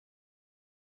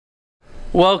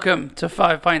Welcome to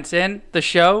 5 Pints In, the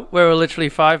show where we're literally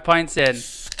 5 pints in.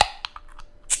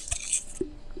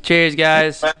 Cheers,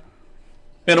 guys.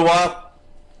 Been a while.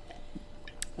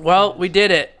 Well, we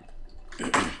did it.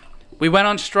 We went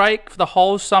on strike for the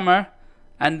whole summer,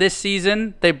 and this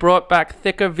season they brought back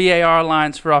thicker VAR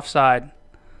lines for offside.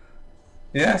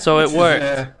 Yeah. So it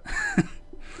worked.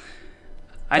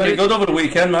 I Very knew good over the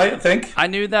weekend, mate, I think. I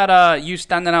knew that you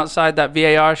standing outside that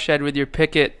VAR shed with your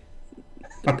picket,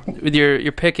 with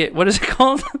your picket. What is it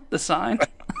called? The sign.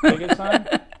 Picket sign?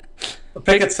 A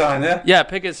picket sign, yeah? Yeah,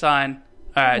 picket sign.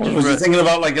 All right. Was you thinking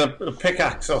about like a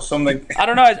pickaxe or something? I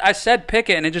don't know. I said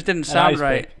picket and it just didn't sound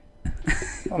right.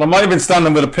 Well, I might have been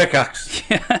standing with a pickaxe.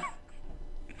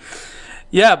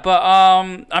 Yeah, but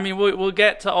I mean, we'll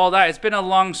get to all that. It's been a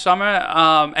long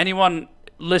summer. Anyone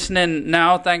listening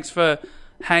now, thanks for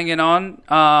hanging on,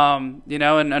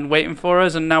 and waiting for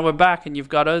us. And now we're back, and you've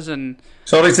got us. And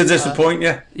sorry to disappoint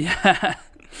you. Yeah,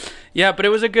 yeah, but it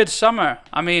was a good summer.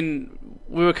 I mean,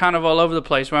 we were kind of all over the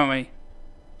place, weren't we?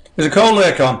 Is it cold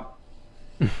there, Con?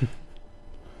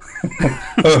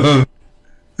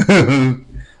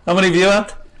 How many have you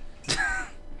had?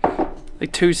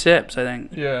 Like 2 sips, I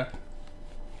think. Yeah.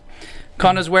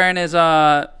 Connor's wearing his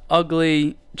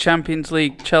ugly Champions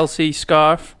League Chelsea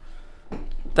scarf.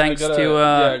 Thanks to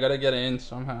I gotta get it in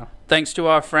somehow. Thanks to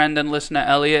our friend and listener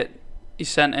Elliot. He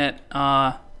sent it.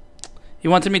 He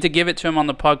wanted me to give it to him on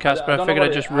the podcast, but I figured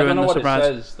I'd just ruin the surprise. I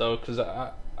don't know what it says though, because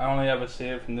I only ever see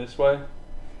it from this way.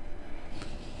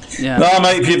 Yeah. No,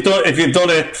 mate. If you've done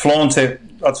it, flaunt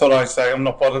it. That's what I say. I'm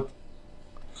not bothered.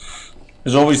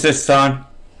 There's always this time.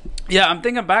 Yeah, I'm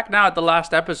thinking back now at the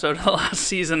last episode of the last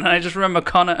season, and I just remember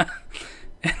Connor.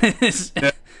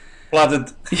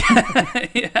 Flattered.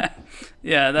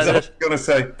 Yeah. That's what I was gonna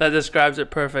say. That describes it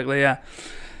perfectly. Yeah.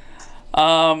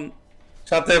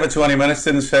 Sat there for 20 minutes,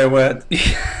 didn't say a word.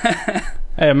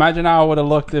 Hey, imagine how I would have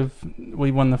looked if we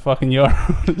won the fucking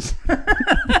Euros.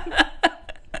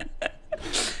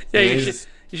 Yeah, you should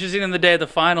have seen him the day of the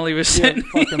final. He was sitting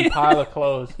fucking pile of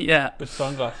clothes. Yeah, with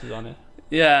sunglasses on it.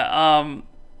 Yeah.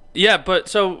 Yeah, but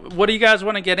so what do you guys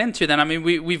want to get into then? I mean,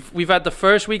 we've had the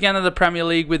first weekend of the Premier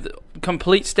League with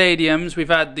complete stadiums. We've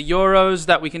had the Euros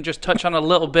that we can just touch on a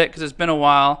little bit because it's been a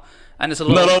while, and it's a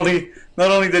little. Not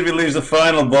only did we lose the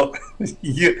final, but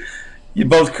you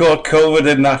both caught COVID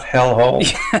in that hellhole.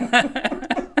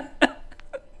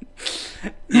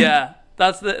 Yeah,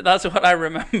 that's what I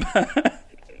remember.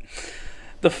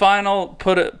 The final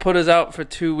put us out for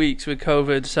 2 weeks with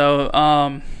COVID, so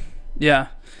yeah,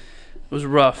 it was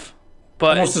rough.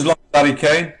 But almost as long as Harry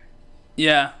Kane.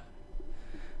 Yeah.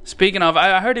 Speaking of,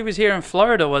 I heard he was here in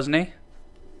Florida, wasn't he?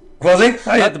 Was he?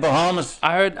 I had the Bahamas.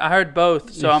 I heard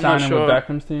both, so I'm not sure. With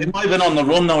Beckham's team? He might have been on the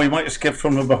run though. He might have skipped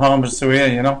from the Bahamas to here,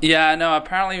 you know. Yeah, I know.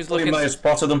 Apparently he was looking. He might have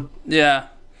spotted them. Yeah.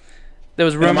 There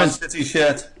was rumors. In a Man City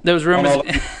shirt. There was rumors.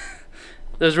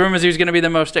 There's rumors he was going to be the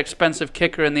most expensive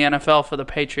kicker in the NFL for the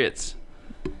Patriots.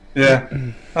 Yeah,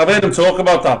 I've heard him talk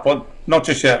about that, but not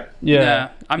just yet. Yeah.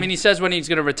 I mean, he says when he's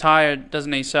going to retire,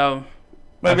 doesn't he? So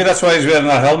maybe that's why he's wearing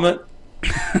that helmet.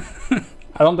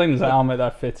 I don't think there's a helmet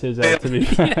that fits his head, to be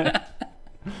fair.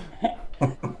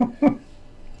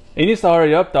 He needs to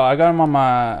hurry up, though. I got him on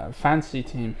my fantasy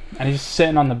team, and he's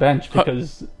sitting on the bench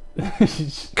because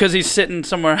he's sitting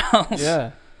somewhere else.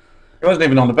 Yeah, he wasn't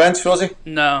even on the bench, was he?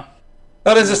 No.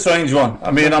 That is a strange one.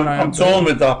 I mean, I'm torn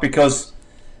with that because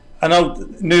I know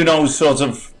Nuno's sort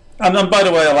of, and by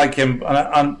the way, I like him, and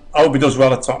I hope he does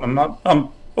well at Tottenham. I'm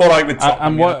all right with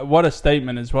Tottenham. And what a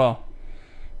statement as well,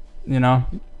 you know.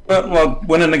 Well,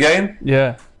 winning the game.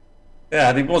 Yeah.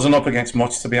 Yeah, he wasn't up against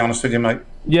much, to be honest with you, mate.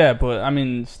 Yeah, but I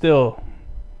mean, still,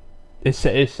 it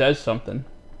says something.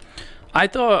 I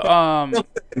thought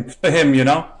for him, you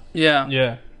know. Yeah.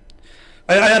 Yeah.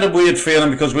 I had a weird feeling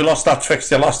because we lost that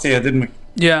fixture last year, didn't we?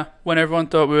 Yeah, when everyone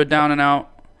thought we were down and out.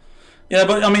 Yeah,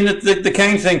 but I mean, the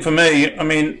Kane thing for me, I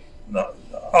mean,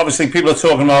 obviously people are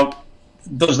talking about,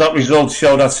 does that result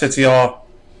show that City are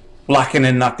lacking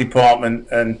in that department?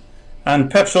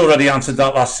 And Pep's already answered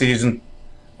that last season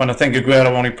when I think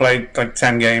Aguero only played like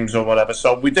 10 games or whatever.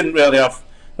 So we didn't really have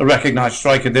a recognised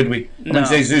striker, did we? No. When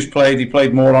Jesus played, he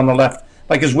played more on the left.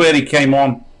 Like as where he came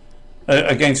on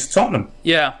against Tottenham.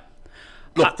 Yeah.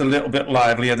 Looked a little bit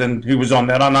livelier than who was on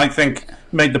there, and I think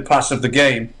made the pass of the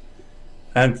game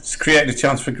and created a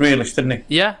chance for Grealish, didn't he?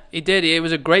 Yeah, he did. It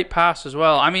was a great pass as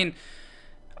well. I mean,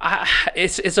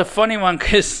 it's a funny one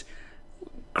because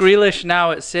Grealish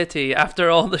now at City, after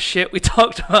all the shit we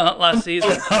talked about last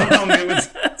season. How long it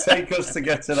would take us to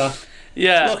get to that?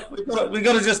 Yeah. Look, we've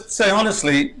got to just say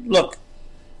honestly, look,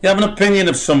 you have an opinion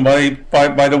of somebody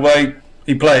by the way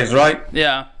he plays, right?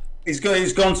 Yeah. he's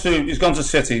gone to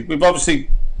City. We've obviously,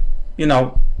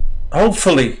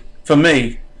 hopefully for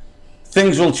me,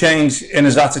 things will change in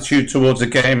his attitude towards the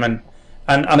game, and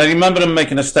I remember him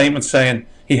making a statement saying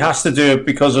he has to do it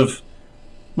because of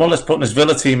more or less putting his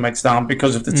Villa teammates down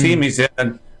because of the team he's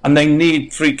in, and they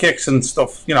need free kicks and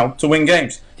stuff, to win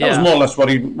games. That was more or less what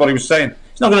he was saying.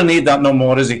 He's not going to need that no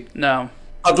more, is he? No.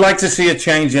 I'd like to see a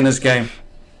change in his game.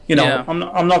 I'm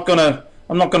not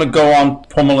gonna go on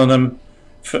pummeling him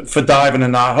for diving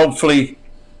in that. Hopefully,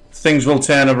 things will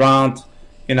turn around.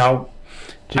 I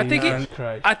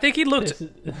think he looked.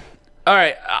 All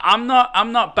right, I'm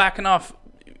not backing off.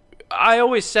 I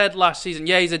always said last season,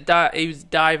 he was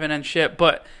diving and shit,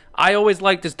 but I always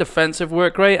liked his defensive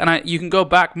work rate, and you can go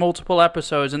back multiple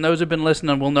episodes, and those who've been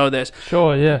listening will know this.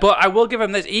 Sure, yeah. But I will give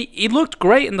him this. He looked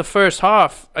great in the first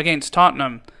half against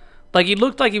Tottenham. Like, he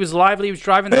looked like he was lively. He was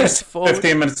driving this forward.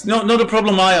 15 minutes. No, the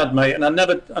problem I had, mate, and I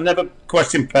never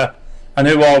questioned Pep. And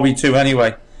who are we two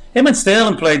anyway? Him and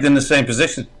Sterling played in the same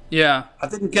position. Yeah. I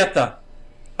didn't get that.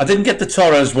 I didn't get the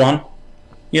Torres one.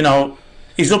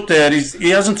 He's up there. He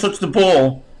hasn't touched the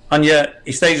ball, and yet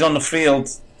he stays on the field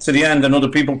to the end, and other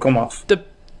people come off.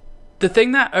 The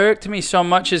thing that irked me so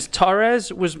much is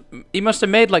Torres he must have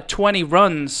made like 20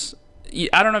 runs.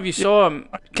 I don't know if you saw him.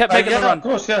 Kept making a run. Of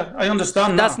course, yeah. I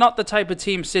understand That's not the type of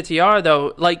team City are,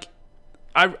 though. Like,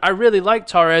 I really like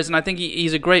Torres, and I think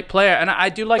he's a great player, and I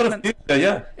do like him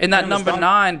in that number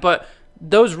 9. But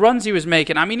those runs he was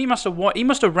making, I mean, he must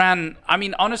have ran. I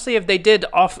mean, honestly, if they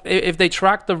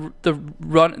tracked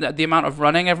the amount of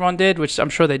running everyone did, which I'm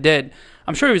sure they did,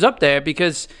 I'm sure he was up there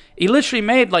because he literally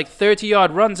made like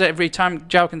 30-yard runs every time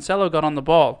João Cancelo got on the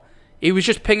ball. He was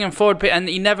just pinging forward, and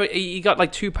he got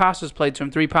like 3 passes played to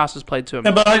him.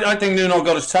 Yeah, but I think Nuno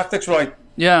got his tactics right.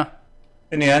 Yeah.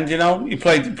 In the end, he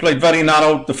played very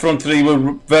narrow. The front 3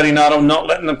 were very narrow, not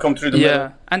letting them come through the middle.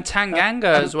 Yeah, and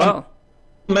Tanganga as well.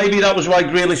 Maybe that was why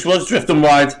Grealish was drifting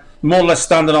wide, more or less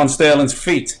standing on Sterling's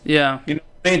feet. Yeah.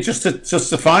 Just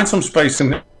to find some space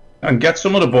and get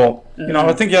some of the ball.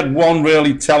 I think he had one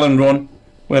really telling run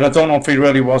where I don't know if he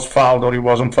really was fouled or he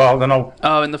wasn't fouled. I know.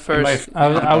 Oh, in the first. I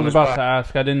was about to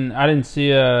ask. I didn't see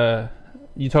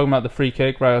you talking about the free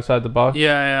kick right outside the box?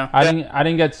 Yeah. I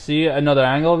didn't get to see another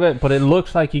angle of it, but it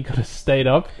looks like he could have stayed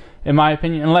up, in my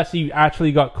opinion, unless he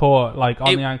actually got caught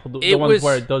on the ankle, the ones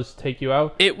where it does take you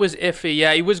out. It was iffy.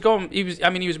 Yeah, he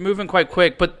was moving quite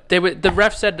quick, but the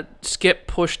ref said Skip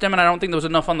pushed him, and I don't think there was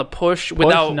enough on the push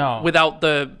without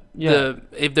the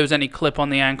if there was any clip on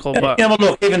the ankle. But well,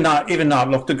 look, even now,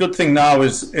 look, the good thing now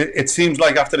is it seems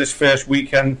like after this first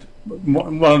weekend,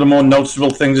 one of the more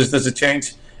noticeable things is there's a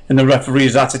change in the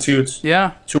referees' attitudes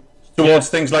towards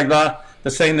things like that.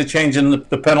 They're saying they're changing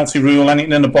the penalty rule,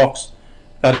 anything in the box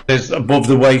that is above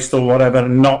the waist or whatever,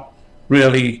 and not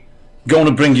really going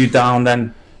to bring you down.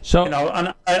 Then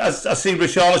and I see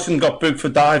Richarlison got booked for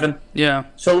diving. Yeah.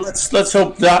 So let's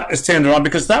hope that is turned around,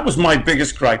 because that was my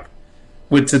biggest gripe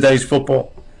with today's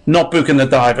football: not booking the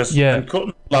divers and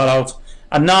cutting that out.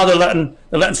 And now they're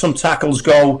letting some tackles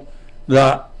go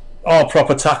that are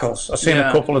proper tackles. I've seen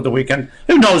a couple of the weekend.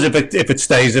 Who knows if it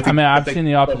stays? I've seen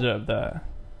the opposite of that.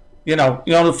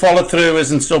 The follow through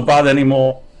isn't so bad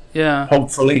anymore. Yeah.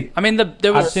 Hopefully. I mean,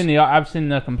 I've seen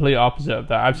the complete opposite of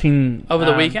that. I've seen over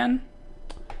the weekend.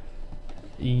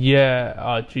 Yeah.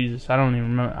 Oh Jesus, I don't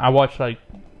even remember. I watched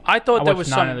I thought there was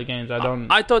 9 some of the games.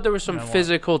 I thought there were some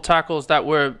physical tackles that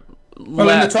were. Well,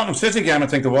 in the Tottenham City game, I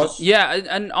think there was. Yeah,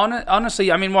 and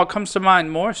honestly, I mean, what comes to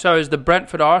mind more so is the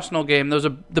Brentford-Arsenal game. There was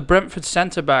the Brentford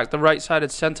centre-back, the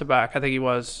right-sided centre-back, I think he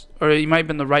was. Or he might have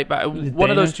been the right-back. One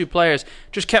of those two players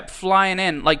just kept flying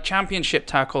in, like championship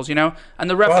tackles, And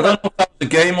the ref... Well, I don't know if that was the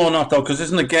game or not, though, because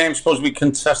isn't the game supposed to be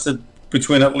contested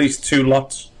between at least 2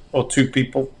 lots or 2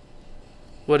 people?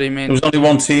 What do you mean? There was only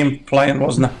one team playing,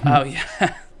 wasn't it? Oh,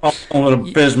 yeah. Arsenal were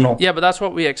abysmal. Yeah, but that's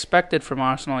what we expected from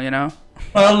Arsenal,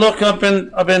 Well, look, I've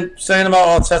been saying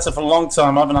about Arteta for a long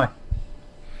time, haven't I?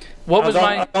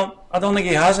 I don't think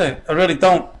he has it. I really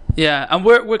don't. Yeah, and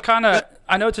we're kind of.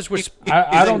 I noticed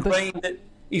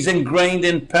he's ingrained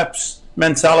in Pep's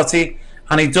mentality,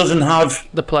 and he doesn't have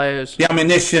the players, the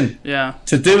ammunition,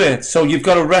 to do it. So you've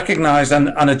got to recognise and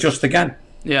adjust again.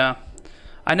 Yeah,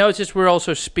 I noticed we're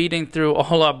also speeding through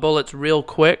all our bullets real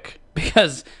quick.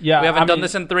 Because we haven't done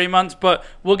this in 3 months, but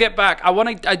we'll get back.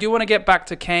 I do want to get back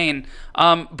to Kane.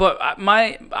 But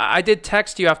I did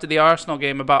text you after the Arsenal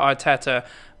game about Arteta,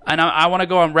 and I want to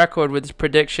go on record with his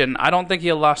prediction. I don't think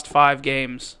he'll last 5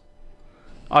 games,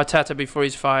 Arteta, before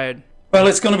he's fired. Well,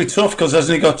 it's going to be tough because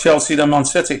hasn't he got Chelsea then Man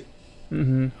City?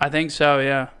 Mm-hmm. I think so.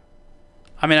 Yeah.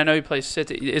 I mean, I know he plays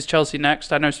City. Is Chelsea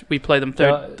next? I know we play them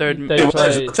third.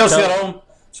 Chelsea at home.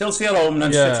 Chelsea at home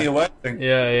and then City away, I think.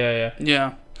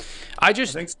 Yeah. I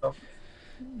think so.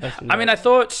 I mean, I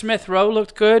thought Smith Rowe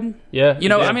looked good. Yeah.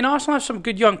 I mean, Arsenal have some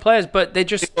good young players, but they're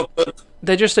just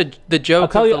the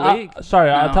joke of the league.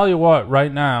 I'll tell you what,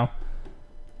 right now,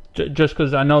 just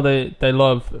because I know they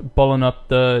love bulling up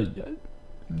the...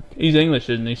 He's English,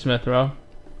 isn't he, Smith Rowe?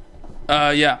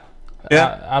 Yeah.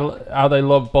 How they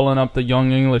love bulling up the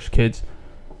young English kids.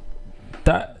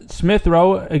 That Smith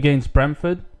Rowe against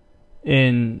Brentford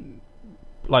in,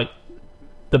 like,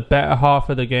 the better half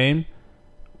of the game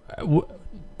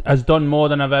has done more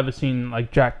than I've ever seen,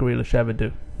 like, Jack Grealish ever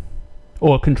do,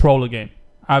 or control a game.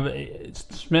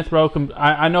 Smith Rowe.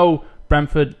 I know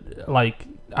Brentford. Like,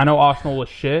 I know Arsenal was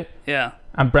shit. Yeah.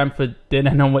 And Brentford did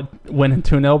end up winning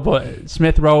 2-0, but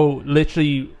Smith Rowe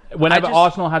literally, whenever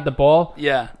Arsenal had the ball,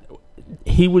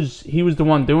 he was the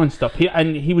one doing stuff.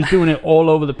 He was doing it all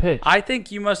over the pitch. I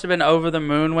think you must have been over the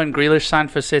moon when Grealish signed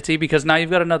for City, because now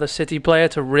you've got another City player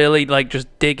to really, like, just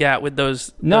dig at with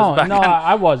those. No,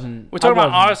 I wasn't. We're talking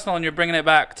about Arsenal, and you're bringing it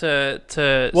back to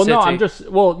well,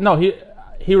 City.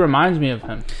 He reminds me of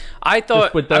him. I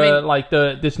thought just with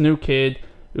this new kid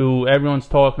who everyone's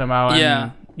talking about.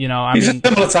 Yeah. And, he's a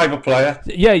similar type of player.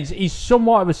 Yeah, he's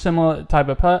somewhat of a similar type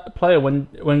of player. When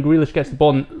Grealish gets the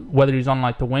ball, whether he's on,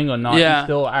 like, the wing or not, he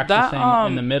still acts the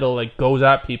same in the middle, like, goes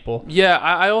at people. Yeah,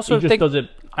 I also think... He just does it,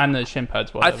 and the shin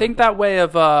pads, whatever. I think that way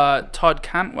of Todd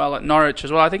Cantwell at Norwich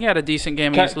as well. I think he had a decent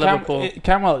game against Liverpool.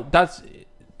 Cantwell, that's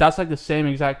like the same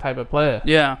exact type of player.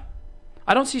 Yeah.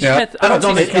 I don't see Smith... I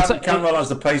don't think Cantwell has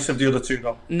the pace of the other two,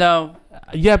 though. No.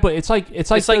 Yeah, but it's like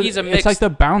he's a mix. It's like they're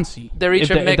bouncy. They're each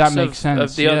a mix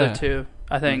of the other two,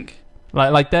 I think.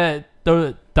 Like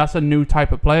that's a new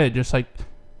type of player. Just like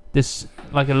this,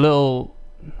 like a little.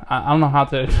 I don't know how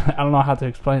to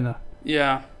explain that.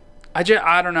 Yeah, I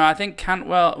don't know. I think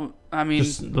Cantwell. I mean,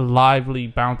 just lively,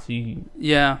 bouncy.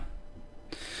 Yeah.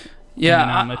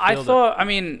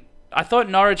 I thought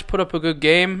Norwich put up a good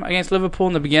game against Liverpool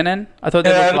in the beginning. I thought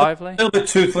they looked lively. A little bit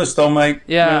toothless, though, mate.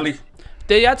 Yeah. Really.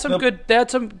 They had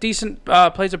some decent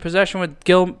plays of possession with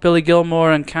Billy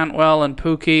Gilmore and Cantwell and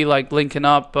Pookie, like, linking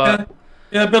up. But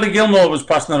Billy Gilmore was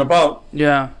passing it about.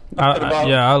 Yeah.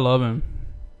 I love him.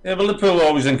 Yeah, but Liverpool were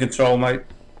always in control, mate.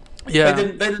 Yeah.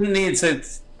 They didn't need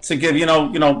to give,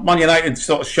 Man United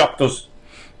sort of shocked us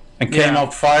and came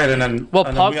out firing.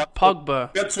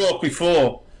 Pogba. We had talked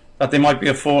before that they might be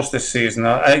a force this season.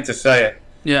 I hate to say it.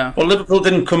 Yeah. But Liverpool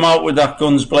didn't come out with that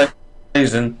guns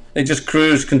blazing. They just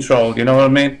cruise controlled, you know what I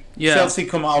mean? Yeah. Chelsea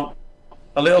come out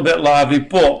a little bit lively,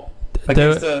 but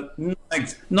against a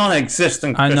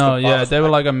non-existent I know, Crystal Palace, they were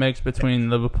like a mix between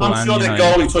Liverpool and I'm sure the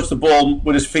goalie touched the ball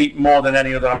with his feet more than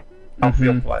any other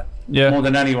outfield player. Yeah. More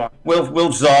than anyone. Will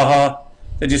Zaha,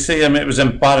 did you see him? It was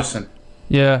embarrassing.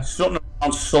 Yeah. Strutting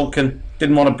around, sulking,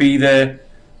 didn't want to be there.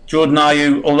 Jordan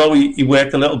Ayew, although he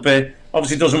worked a little bit,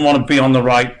 obviously doesn't want to be on the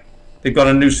right. They've got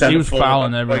a new centre. He was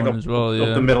fouling everyone as well.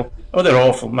 Up the middle. Oh, they're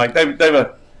awful, mate. They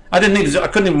were. I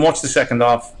couldn't even watch the second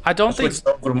half. I switched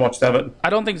over and watched Everton. I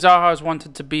don't think Zaha's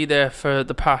wanted to be there for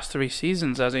the past 3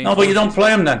 seasons, has he? No, but you don't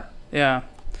play him then. Yeah.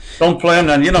 Don't play him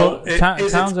then. You know, is it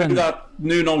Townsend... true that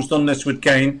Nuno's done this with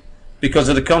Kane because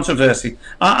of the controversy?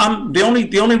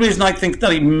 The only reason I think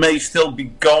that he may still be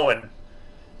going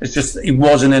is just he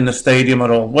wasn't in the stadium at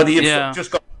all. Whether you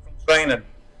just got from training.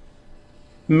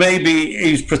 Maybe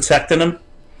he's protecting him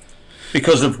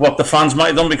because of what the fans might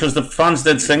have done, because the fans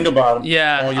did sing about him.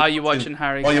 Yeah, are you watching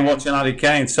Harry Kane? Or you're watching Harry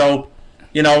Kane. So,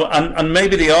 and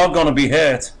maybe they are going to be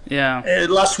hurt. Yeah.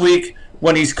 Last week,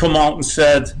 when he's come out and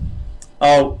said,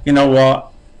 oh, you know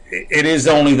what, it is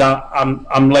only that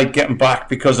I'm late getting back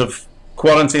because of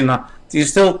quarantine. Now, do you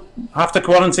still have to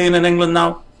quarantine in England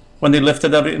now when they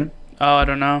lifted everything? Oh, I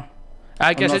don't know.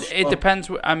 I guess it depends.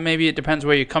 Maybe it depends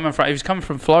where you're coming from. If he's coming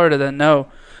from Florida, then no.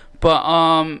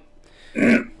 But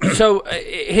so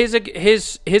here's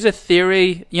a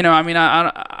theory.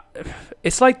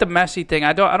 It's like the Messi thing.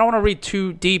 I don't want to read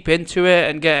too deep into it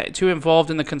and get too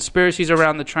involved in the conspiracies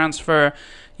around the transfer.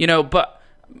 But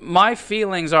my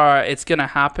feelings are it's going to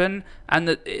happen, and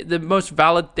the most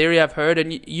valid theory I've heard,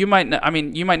 and you might know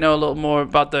a little more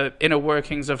about the inner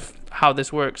workings of how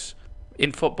this works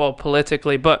in football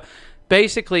politically, but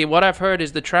basically what I've heard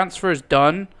is the transfer is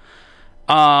done,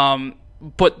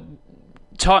 but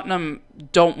Tottenham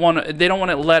don't want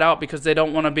it let out because they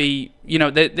don't want to be,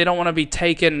 they don't want to be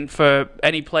taken for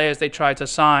any players they try to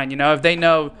sign. If they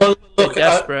know they're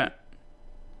desperate.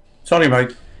 Sorry,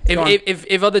 mate.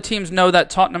 If other teams know that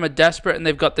Tottenham are desperate and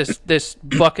they've got this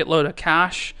bucket load of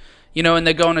cash, and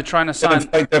they're going to try to sign,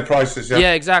 take their prices.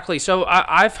 Yeah, exactly. So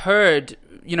I've heard,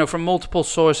 from multiple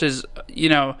sources,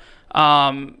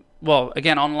 well,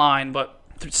 again online, but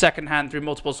secondhand through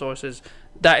multiple sources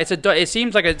that it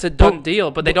seems like it's a done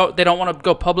deal, but they don't want to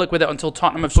go public with it until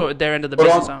Tottenham have sorted their end of the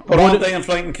business out. But aren't they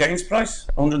inflating Kane's price?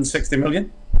 160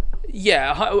 million.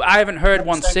 Yeah, I haven't heard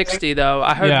 160 though.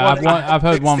 I heard I've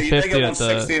heard 150. They get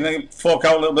 160 and they fork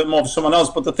out a little bit more for someone else.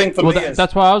 But the thing for me is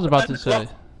that's what I was about to say.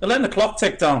 They're letting the clock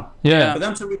tick down. Yeah. For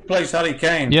them to replace Harry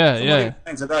Kane. Yeah.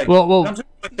 Today, well, them to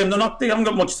replace him, they haven't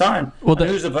got much time. Well,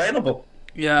 who's available?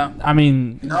 Yeah. I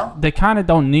mean, they kind of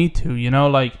don't need to. You know,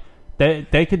 like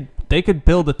they could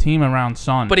build a team around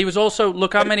Son. But he was also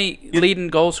look how many leading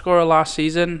goal scorer last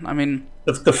season. I mean,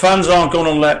 the fans aren't going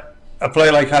to let a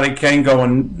player like Harry Kane go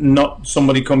and not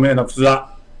somebody come in of that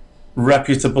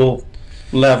reputable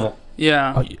level.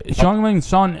 Yeah. Heung-min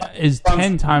Son is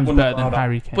 10 times better than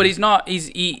Harry Kane. But he's not.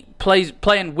 He plays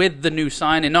playing with the new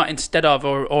signing, not instead of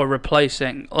or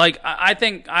replacing. Like I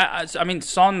think I mean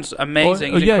Son's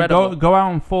amazing. He's incredible. Go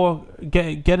out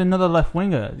and get another left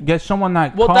winger. Get someone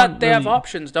that. Well, can't they have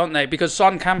options, don't they? Because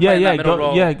Son can play in that middle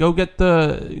role. Yeah, go get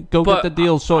the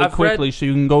deal sorted quickly so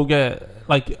you can go get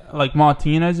like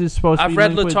Martinez is supposed to be. I've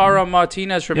read Lautaro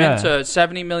Martinez from Inter,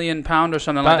 £70 million or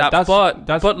something like that. But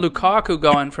Lukaku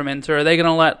going from Inter, are they going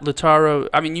to let Lautaro?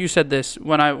 I mean, you said this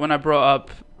when I brought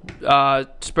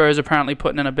up Spurs apparently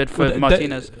putting in a bid for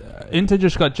Martinez. Inter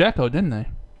just got Dzeko, didn't they?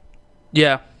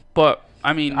 Yeah, but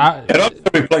I mean, it has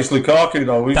to replace Lukaku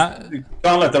though. You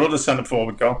can't let their other centre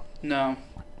forward go. No.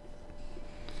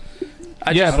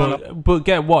 But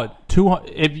get what?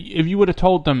 If you would have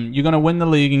told them you're going to win the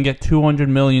league and get 200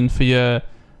 million for your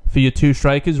two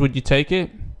strikers, would you take it?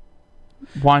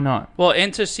 Why not? Well,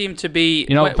 Inter seem to be.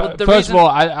 First of all,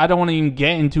 I don't want to even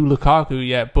get into Lukaku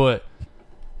yet, but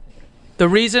the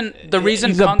reason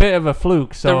he's a bit of a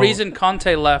fluke. So the reason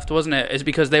Conte left, wasn't it, is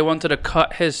because they wanted to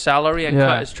cut his salary and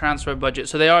cut his transfer budget.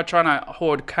 So they are trying to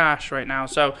hoard cash right now.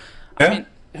 So I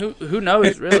mean, who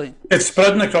knows really? It's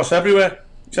spreading across everywhere.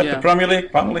 Except the Premier League,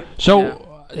 apparently.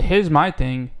 So here's my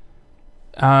thing.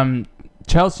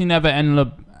 Chelsea never ended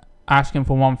up asking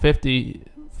for 150,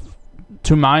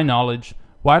 to my knowledge.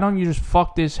 Why don't you just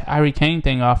fuck this Harry Kane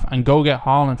thing off and go get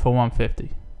Haaland for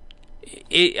 150?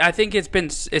 I think it's been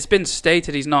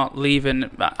stated he's not leaving.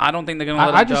 I don't think they're going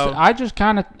to let him go.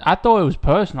 I thought it was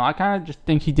personal. I kind of just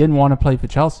think he didn't want to play for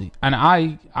Chelsea, and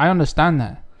I understand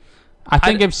that. I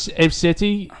think if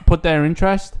City put their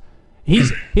interest. He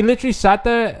literally sat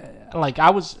there like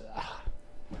I was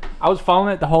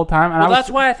following it the whole time. And that's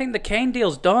why I think the Kane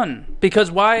deal's done.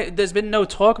 Because there's been no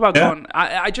talk about going.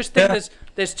 I just think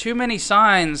there's too many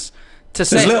signs to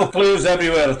say. There's little clues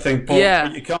everywhere, I think,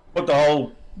 but you can't put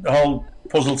the whole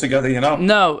puzzle together, you know.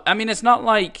 No, I mean it's not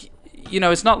like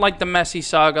it's not like the Messi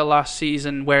saga last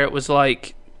season where it was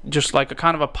like just like a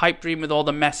kind of a pipe dream with all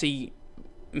the Messi,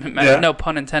 no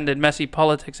pun intended, Messi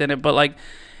politics in it, but like.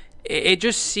 It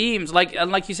just seems like,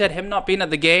 and like you said, him not being at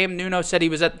the game. Nuno said he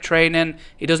was at the training.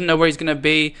 He doesn't know where he's going to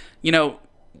be.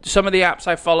 Some of the apps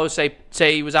I follow say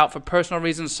he was out for personal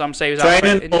reasons. Some say he was out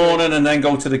training morning and then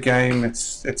go to the game.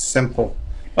 It's simple.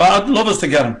 I'd love us to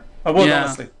get him. I would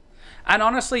honestly. And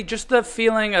honestly, just the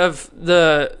feeling of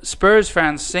the Spurs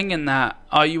fans singing that.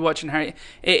 Are you watching Harry?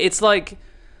 It's like,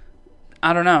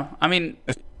 I don't know. I mean,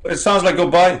 it sounds like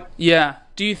goodbye. Yeah.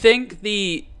 Do you think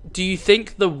the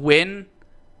win?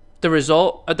 The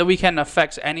result at the weekend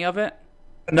affects any of it?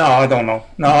 No, I don't know.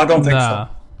 No, I don't think so.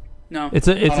 No, it's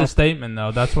a statement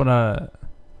though. That's what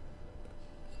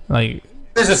like. It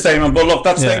is a statement, but look,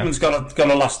 that statement's got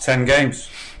to last 10 games.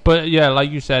 But yeah,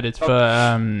 like you said, it's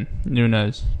for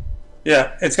Nunes.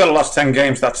 Yeah, it's got to last 10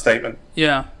 games. That statement.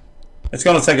 Yeah, it's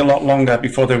going to take a lot longer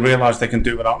before they realise they can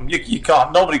do without him. You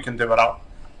can't. Nobody can do without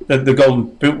the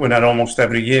Golden Boot winner almost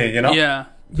every year. You know.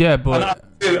 Yeah, but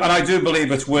I do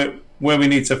believe it's where we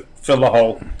need to fill the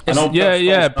hole. But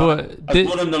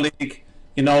good in the league,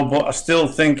 but I still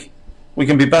think we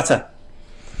can be better.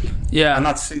 Yeah, and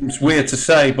that seems weird to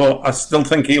say, but I still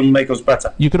think he'll make us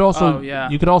better. You could also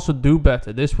do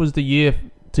better. This was the year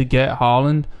to get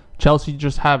Haaland. Chelsea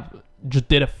just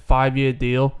did a 5-year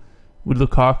deal with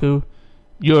Lukaku.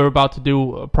 You're about to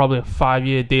do probably a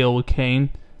 5-year deal with Kane.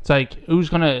 It's like, who's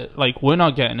gonna we're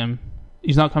not getting him.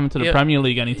 He's not coming to the Premier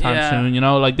League anytime soon,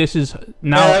 Like this is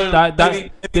now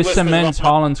this cements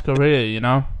Haaland's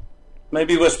career,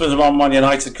 Maybe whispers about Man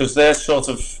United because they're sort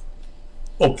of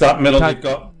up that middle. They've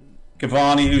got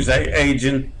Cavani, who's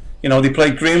aging. They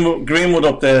played Greenwood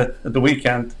up there at the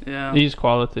weekend. Yeah, he's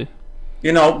quality.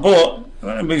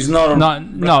 But he's not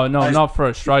not for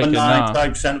a striker. No.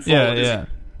 Type centre forward. Yeah.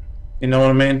 You know what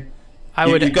I mean?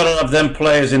 You've got to have them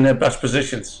players in their best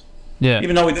positions. Yeah.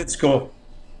 Even though he did score.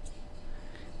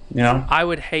 I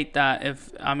would hate that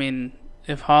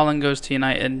If Haaland goes to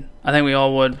United, I think we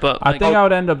all would. But I think I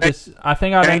would end up this. I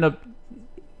think I'd end up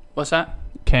what's that?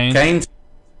 Kane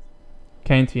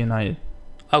to United.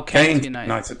 Oh, Kane to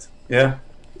United. Yeah,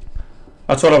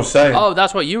 that's what I was saying. Oh,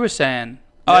 that's what you were saying.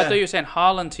 Oh, Yeah. I thought you were saying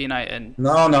Haaland to United.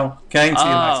 No, Kane to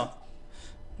United.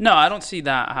 No, I don't see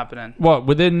that happening. What,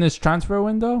 within this transfer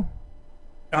window?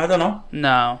 I don't know.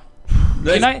 No.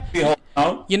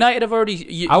 United have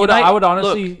already. I would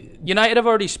honestly. Look, United have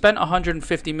already spent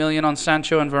 150 million on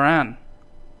Sancho and Varane,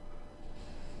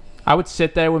 I would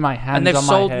sit there with my hands and they've on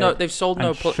sold my head. no. They've sold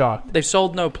no. They've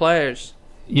sold no players.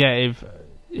 Yeah,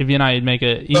 if United make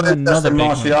a even But another big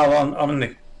Martial one. on, haven't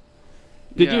they?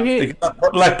 Did you They hear? can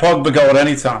let Pogba go at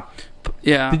any time.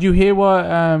 Yeah. Did you hear what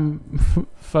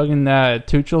fucking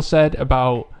Tuchel said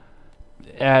about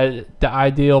the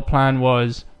ideal plan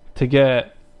was to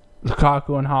get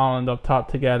Lukaku and Haaland up top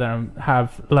together and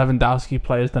have Lewandowski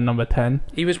play as the number 10?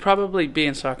 He was probably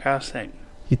being sarcastic.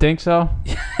 You think so?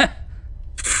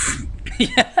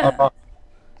 Yeah.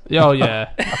 Oh yeah,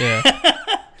 yeah.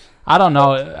 I don't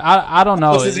know. I don't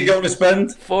know. What is he going to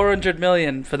spend? 400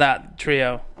 million for that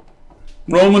trio.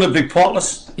 Roman would be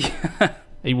pointless.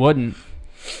 He wouldn't.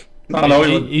 No,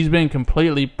 he wouldn't. He's been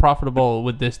completely profitable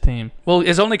with this team. Well,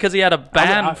 it's only because he had a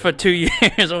ban for 2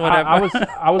 years or whatever. I was Wait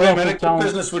a also minute, good telling.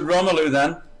 business with Romelu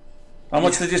then. How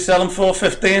much did you sell him for?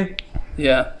 15?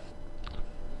 Yeah.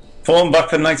 Falling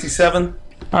back in 97?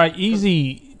 All right,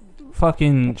 easy.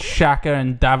 Fucking Shaka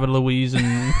and David Luiz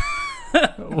and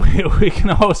we can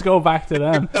always go back to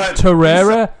them.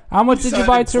 Torreira. How much did you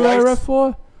buy Torreira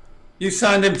for? You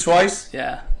signed him twice.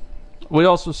 Yeah. We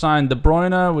also signed De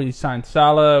Bruyne. We signed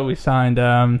Salah. We signed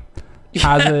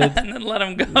Hazard. And then let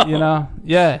him go. You know,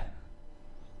 yeah.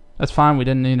 That's fine. We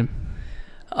didn't need him.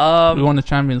 We won the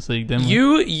Champions League, didn't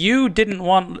we? You didn't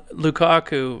want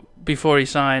Lukaku before he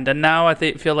signed, and now I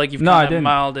feel like you've kind of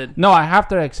milded. No, I have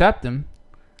to accept him.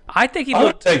 I think he I would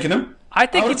looked. have taken him. I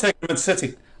think I would he. have taken him at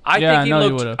City. I Yeah, think he I know you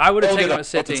looked. would've. I would have taken him I at would have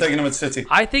City. taken him at City.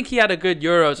 I think he had a good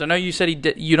Euros. I know you said he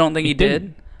did. You don't think he did.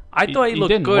 didn't. I thought he looked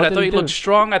didn't. good. What I did thought he he do? looked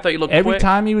strong. I thought he looked Every quick.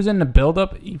 time he was in the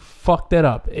build-up, he fucked it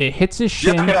up. It hits his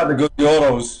shin. Yeah, he had the good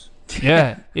Euros.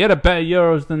 Yeah, he had a better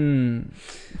Euros than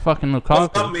fucking What does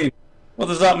that Lukaku. mean? What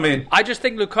does that mean? I just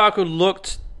think Lukaku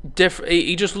looked different.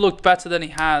 He just looked better than he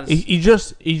has. He's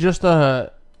just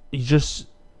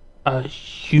a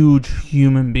huge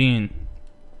human being.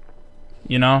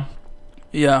 You know,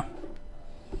 yeah,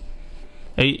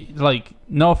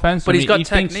 no offense, but to he's me, got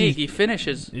technique. He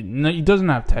finishes. No, he doesn't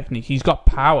have technique. He's got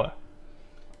power.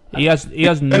 He has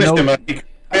Finish no. him, he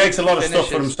creates a lot of stuff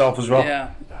for Finishes. himself as well.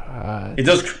 Yeah. He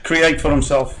does create for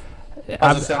himself.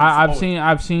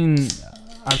 I've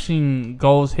seen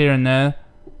goals here and there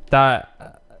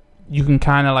that you can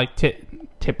kind of like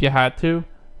tip your hat to,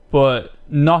 but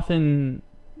nowhere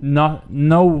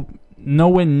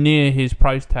near his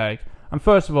price tag. And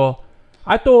first of all,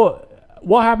 I thought,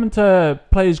 what happened to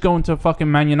players going to fucking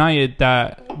Man United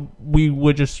that we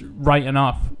were just writing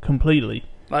off completely?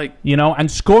 Like, You know,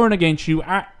 and scoring against you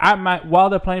while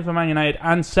they're playing for Man United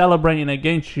and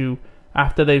against you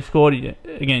after they've scored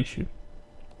against you.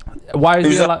 Why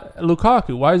is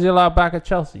Lukaku? Why is he allowed back at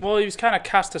Chelsea? well, he was kind of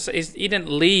cast aside. He didn't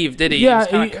leave, did he? Yeah, he was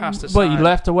kind of cast aside. but he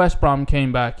left to West Brom,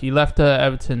 came back. He left to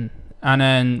Everton, and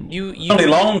then Only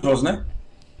loans, wasn't it?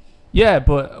 yeah,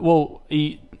 but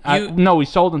he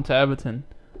sold him to Everton,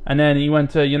 and then he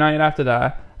went to United after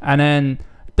that, and then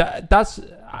that's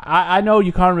I know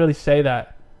you can't really say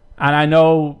that, and I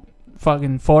know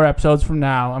fucking 4 episodes from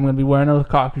now I'm gonna be wearing a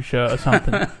Lukaku shirt or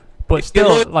something, but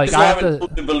still, like I have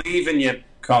to believe in you.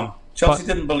 Chelsea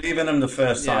didn't believe in him the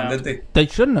first time, did they? They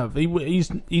shouldn't have. He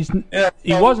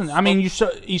Yeah, wasn't. I mean,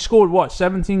 he scored what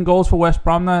 17 goals for West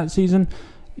Brom that season.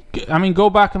 I mean, go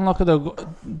back and look at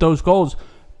those goals.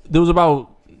 There was about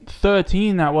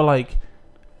 13 that were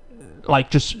like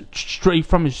just straight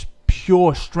from his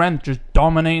pure strength, just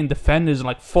dominating defenders and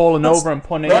like falling over and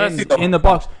putting it in the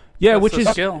box. Yeah, That's which the is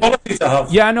skill. Quality to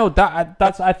have. yeah, I know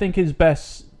that's I think his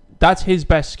best. That's his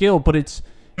best skill, but it's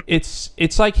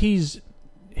like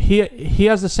he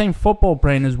has the same football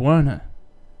brain as Werner,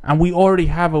 and we already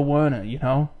have a Werner, you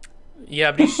know.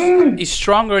 Yeah, but he's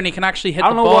stronger and he can actually hit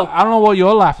the ball. I don't know what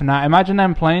you're laughing at. Imagine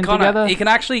them playing Connor, together. He can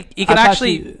actually.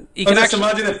 Just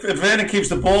imagine if Werner keeps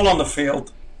the ball on the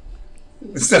field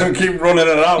instead of keep running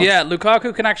it out. Yeah,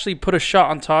 Lukaku can actually put a shot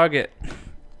on target.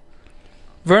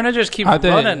 Werner just keeps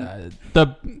running.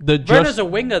 Werner's a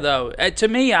winger, though. To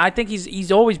me, I think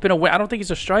he's always been a winger. I don't think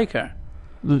he's a striker.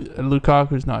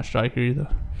 Lukaku's not a striker either.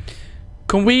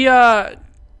 Can we? All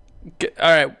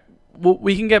right,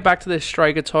 we can get back to this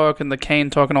striker talk and the Kane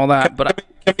talk and all that. But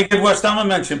Can we give West Ham a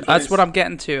mention, please? that's what I'm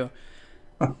getting to.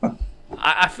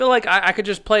 I feel like I could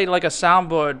just play like a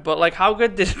soundboard, but like, how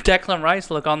good did Declan Rice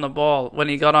look on the ball when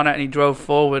he got on it and he drove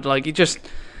forward? Like, he just,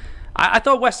 I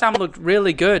thought West Ham looked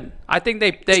really good. I think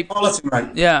they quality,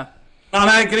 mate. Yeah. And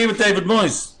I agree with David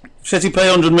Moyes. City pay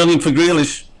 100 million for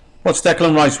Grealish. What's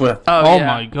Declan Rice worth? Oh yeah.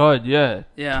 my God, yeah,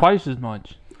 twice as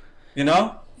much. You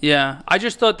know? Yeah, I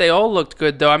just thought they all looked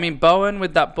good though. I mean, Bowen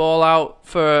with that ball out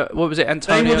for what was it,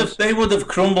 Antonio? They would have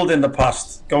crumbled in the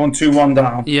past, going 2-1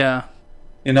 down. Yeah.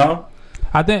 You know?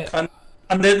 I think, and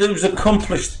it was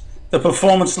accomplished. The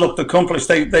performance looked accomplished.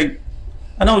 They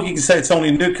I know you can say it's only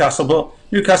Newcastle, but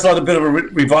Newcastle had a bit of a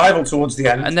revival towards the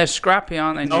end. And they're scrappy,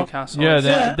 aren't they, Newcastle?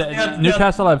 Yeah,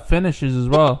 Newcastle have finishes as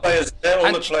well.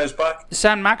 All the players back.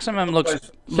 San Maximum looks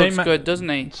good, doesn't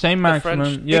he? Same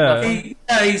Maximum, yeah. He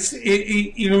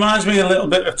reminds me a little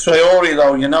bit of Traore,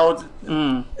 though, you know.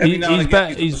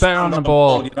 He's better on the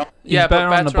ball. You know? He's better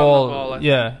on the ball.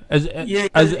 Yeah, as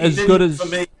good as... For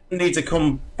me, he didn't need to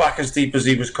come back as deep as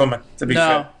he was coming, to be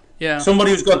fair. Yeah. Somebody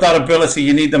who's got that ability,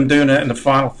 you need them doing it in the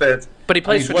final third. But he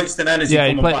plays for wasting energy.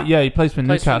 He plays for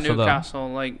Newcastle, though.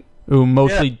 Like, who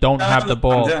mostly don't have the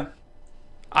ball.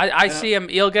 I see him.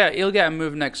 He'll get a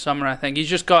move next summer. I think he's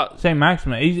just got same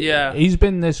maximum. He's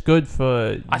been this good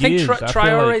for years. I think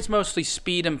Traore's mostly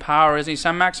speed and power, isn't he?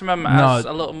 Sam Maximum has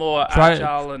a little more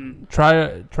agile and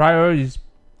Traore's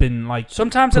been like.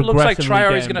 Sometimes it looks like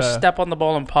Traore's going to step on the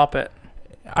ball and pop it.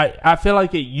 I feel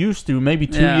like it used to maybe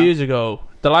 2 years ago.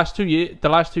 The last 2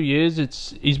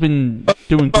 years, he's been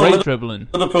doing great dribbling.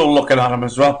 Liverpool looking at him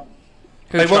as well.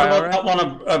 Hey, what about that one?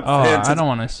 I don't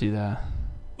want to see that.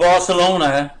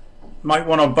 Barcelona might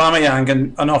want Aubameyang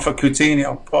and offer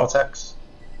Coutinho Portex.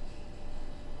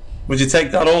 Would you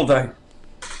take that all day?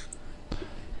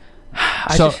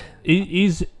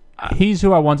 He's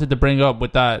who I wanted to bring up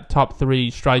with that top three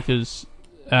strikers.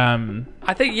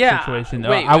 I think situation.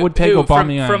 Wait, I would take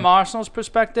Aubameyang from Arsenal's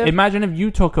perspective. Imagine if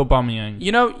you took Aubameyang.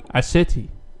 You know, at City.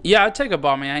 Yeah, I'd take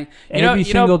Aubameyang. Every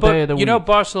single day of the week. You know,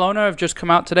 Barcelona have just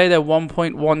come out today. They're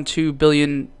 1.12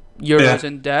 billion euros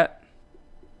in debt,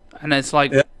 and it's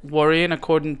like worrying,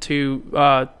 according to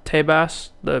Tebas.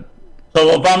 So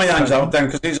Aubameyang's out then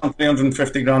because he's on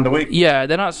 350 grand a week. Yeah,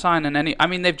 they're not signing any. I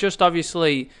mean, they've just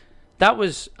obviously. That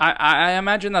was I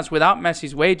imagine that's without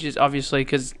Messi's wages, obviously,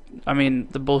 because I mean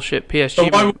the bullshit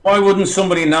PSG. So why wouldn't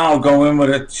somebody now go in with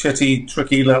a shitty,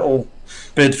 tricky little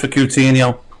bid for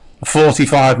Coutinho,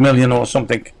 45 million or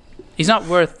something? He's not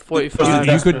worth 45.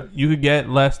 You could get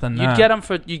less than that. You'd get him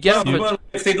for. Well,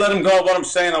 if they'd let him go, what I'm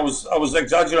saying, I was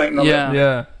exaggerating a little.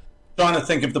 Yeah. Trying to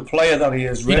think of the player that he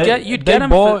is. Really. You'd get him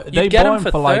for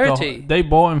 30. They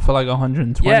bought him for like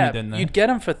 120, didn't they? You'd get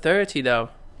him for 30 though.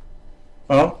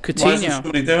 Well, Coutinho. Why is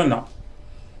somebody doing that?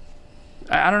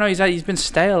 I don't know. He's been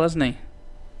stale, hasn't he?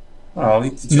 Well, he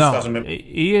just hasn't been.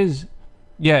 He is.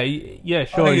 Yeah,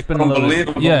 sure. He's been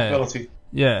unbelievable ability.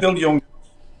 Yeah, still young.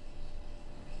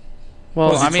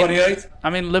 Well, I mean, 28? I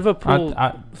mean, Liverpool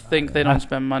think they don't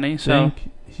spend money. So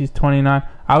he's 29.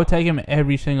 I would take him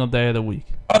every single day of the week.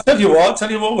 I'll tell you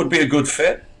what would be a good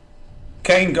fit.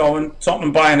 Kane going,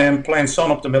 Tottenham buying him, playing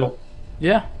Son up the middle.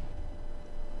 Yeah.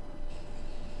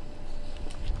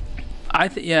 I'm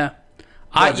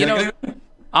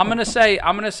gonna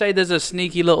say there's a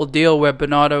sneaky little deal where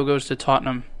Bernardo goes to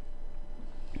Tottenham.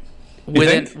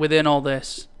 Within all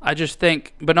this, I just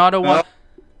think Bernardo wants.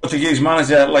 Portuguese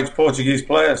manager likes Portuguese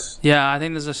players. Yeah, I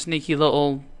think there's a sneaky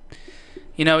little,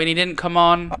 and he didn't come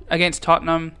on against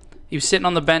Tottenham. He was sitting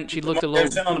on the bench. He looked a little. He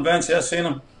was sitting on the bench. Yeah, I've seen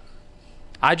him.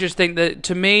 I just think that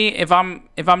to me, if I'm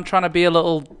trying to be a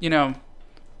little,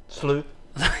 sleuth.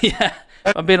 Yeah,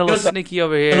 I'm being a little sneaky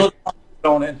over here.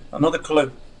 Another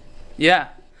clue. Yeah.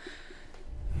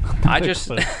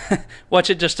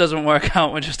 Watch, it just doesn't work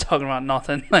out. We're just talking about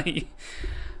nothing.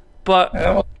 But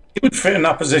he would fit in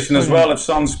that position as well if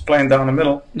Son's playing down the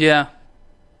middle. Yeah.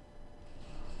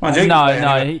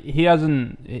 He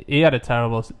hasn't. He had a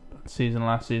terrible season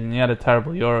last season. He had a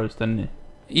terrible Euros, didn't he?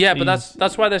 Yeah, but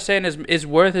that's why they're saying is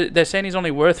worth it. They're saying he's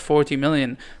only worth 40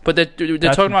 million, but they're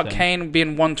talking about Kane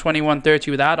being 120,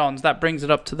 130 with add-ons. That brings it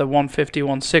up to the 150,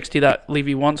 160 that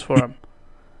Levy wants for him.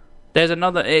 There's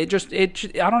another. I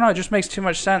don't know. It just makes too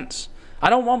much sense. I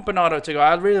don't want Bernardo to go.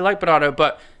 I really like Bernardo,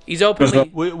 but he's openly.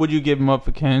 Would you give him up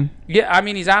for Kane? Yeah, I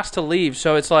mean he's asked to leave,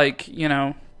 so it's like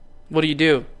what do you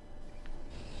do?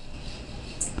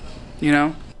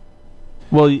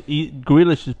 Well,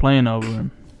 Grealish is playing over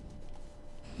him.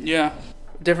 Yeah,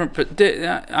 different.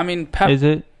 I mean, Pep. Is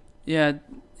it? Yeah.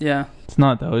 It's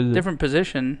not though, is it? Different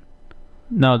position.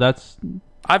 No,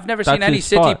 I've never seen any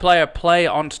City player play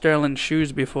on Sterling's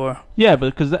shoes before. Yeah,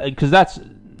 but because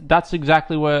that's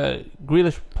exactly where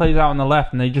Grealish plays out on the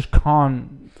left, and they just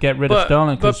can't get rid of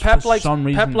Sterling. But Pep likes some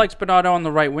reason, Pep likes Bernardo on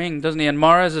the right wing, doesn't he? And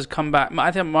Mahrez has come back.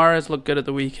 I think Mahrez looked good at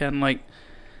the weekend. Like,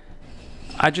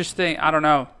 I just think, I don't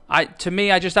know. I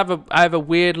just have a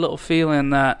weird little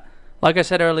feeling that, like I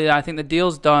said earlier, I think the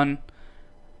deal's done,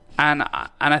 and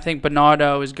I think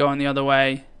Bernardo is going the other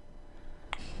way.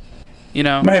 You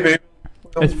know, maybe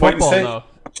it's football though.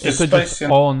 It could just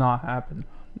all not happen.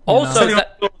 Also,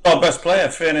 our best player,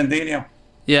 Fernandinho.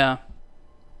 Yeah,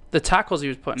 the tackles he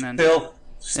was putting in.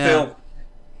 Still,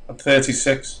 at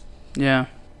 36. Yeah,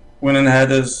 winning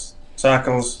headers,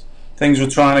 tackles, things were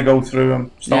trying to go through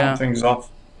him, starting things off.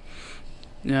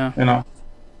 Yeah, you know.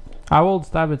 How old's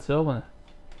David Silva?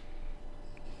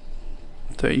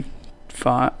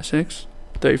 35, 36.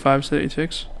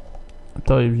 I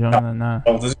thought he was younger than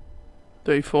that.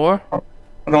 34. I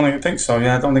don't think so.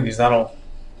 Yeah, I don't think he's that old.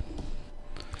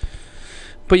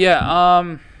 But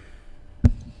yeah,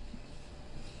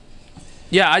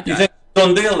 you think it's a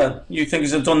done deal then? You think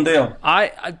it's a done deal?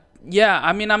 Yeah,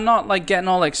 I mean, I'm not like getting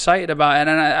all excited about it,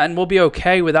 and we'll be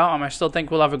okay without him. I still think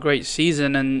we'll have a great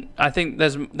season, and I think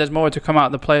there's more to come out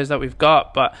of the players that we've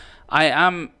got. But I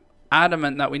am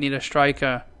adamant that we need a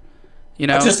striker. You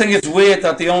know, I just think it's weird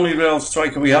that the only real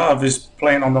striker we have is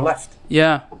playing on the left.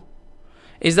 Yeah,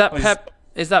 is that Pep?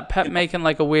 Is that Pep making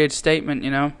like a weird statement? You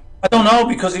know, I don't know,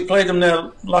 because he played him there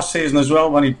last season as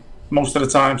well most of the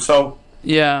time. So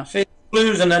yeah, see,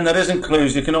 clues, and then there isn't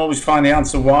clues. You can always find the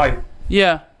answer why.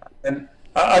 Yeah. And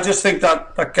I just think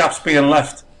that gap's being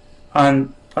left,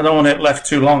 and I don't want it left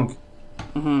too long.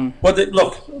 Mm-hmm. But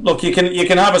look, you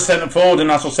can have a centre forward, a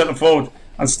natural centre forward,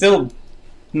 and still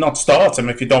not start him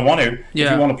if you don't want to. Yeah.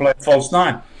 If you want to play a false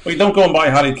nine, but you don't go and buy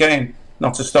Harry Kane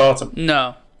not to start him.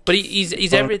 No, but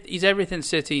he's everything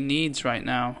City needs right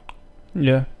now.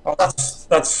 Yeah. Well,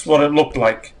 that's what it looked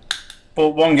like, but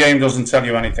one game doesn't tell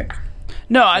you anything.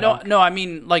 No, I don't. No, I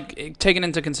mean, like, taking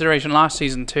into consideration last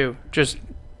season too.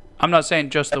 I'm not saying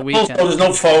just the weekend. Also, there's no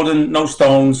Foden, no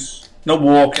Stones, no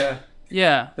Walker.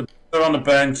 Yeah, they're on the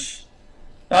bench.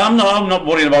 I'm not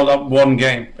worried about that one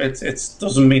game. It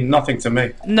doesn't mean nothing to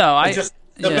me. No, it's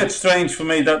a bit strange for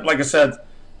me that, like I said,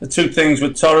 the two things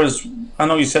with Torres. I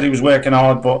know you said he was working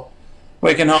hard, but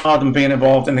working hard and being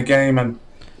involved in the game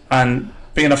and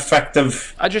being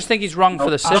effective. I just think he's wrong for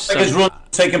the system. I think he's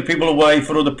taking people away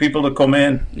for other people to come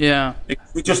in. Yeah,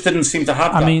 we just didn't seem to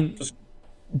have that. I mean,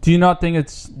 do you not think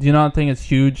it's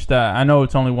huge that, I know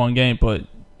it's only one game, but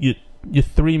your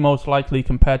three most likely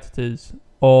competitors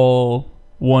all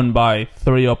won by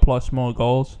 3 or plus more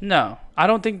goals? No, I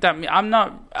don't think that. I'm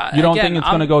not. You don't think it's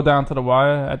going to go down to the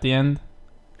wire at the end?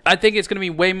 I think it's going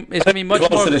to be it's going to be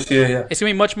much more this year. Yeah. It's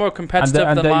going to be much more competitive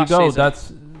and than there last you go. season.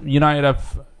 That's United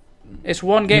have. It's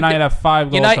one game. United have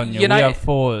 5 goals on you. We have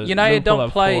 4. United Liverpool don't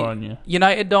have play. 4 on you.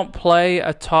 United don't play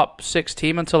a top 6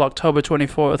 team until October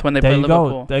 24th when they there play you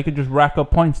Liverpool. Go. They could just rack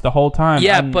up points the whole time.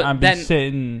 Yeah, and, but and then be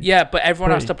sitting. Yeah, but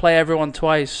everyone has to play everyone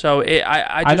twice. So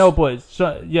I know, but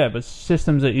but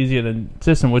systems are easier than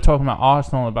system. We're talking about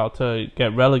Arsenal about to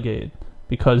get relegated.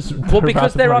 Because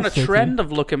they're on a trend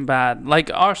of looking bad. Like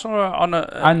Arsenal are on a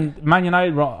and Man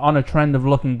United are on a trend of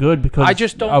looking good because I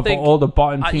just don't think all the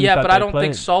bottom teams. Yeah, but I don't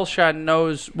think Solskjaer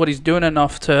knows what he's doing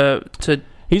enough to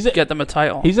get them a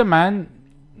title. He's a man.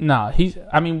 Nah,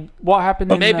 I mean, what happened?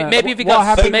 Maybe if he got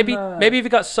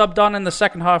subbed on in the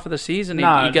second half of the season,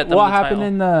 he'd get them. What happened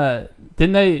in the?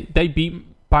 Didn't they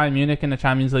beat Bayern Munich in the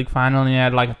Champions League final? And he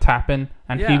had like a tap in,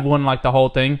 and he won like the whole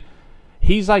thing.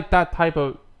 He's like that type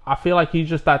of. I feel like he's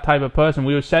just that type of person.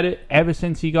 We've said it ever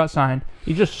since he got signed.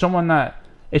 He's just someone that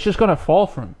it's just gonna fall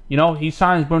for him. You know, he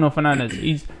signs Bruno Fernandes.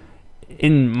 He's,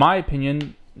 in my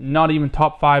opinion, not even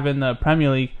top 5 in the Premier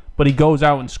League, but he goes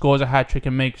out and scores a hat trick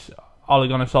and makes Ole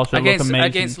Gunnar Solskjaer look amazing.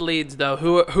 Against Leeds, though,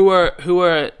 who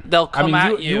are they'll come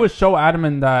at you. You were so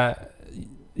adamant that.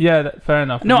 Yeah, fair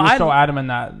enough. No, you were so adamant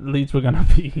that Leeds were going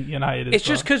to be United. It's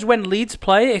just because when Leeds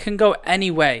play, it can go any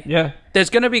way. Yeah. There's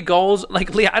going to be goals.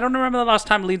 Like, I don't remember the last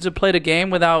time Leeds have played a game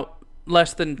without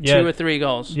less than 2 or 3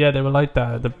 goals. Yeah, they were like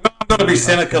that. I'm going to be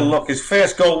cynical. Look, his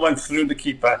first goal went through the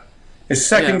keeper. His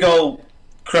second goal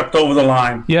crept over the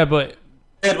line. Yeah, but...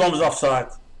 The third one was offside.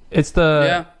 It's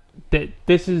the... Yeah.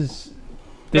 This is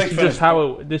just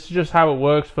how it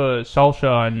works for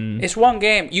Solskjaer, and it's one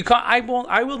game. You can't.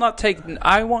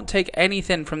 I won't take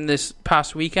anything from this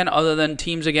past weekend other than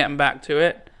teams are getting back to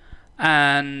it,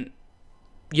 and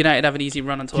United have an easy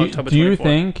run until October 24th. Do you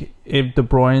think if De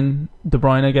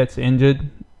Bruyne gets injured,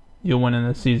 you'll win in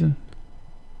this season?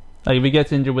 Like if he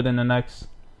gets injured within the next,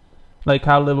 like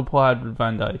how Liverpool had with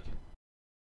Van Dijk.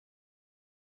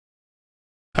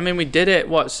 I mean, we did it,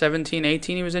 17,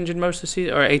 18 he was injured most of the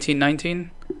season? Or 18,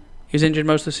 19? He was injured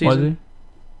most of the season? Was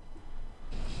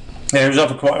Yeah, he was out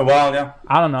for quite a while, yeah.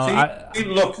 I don't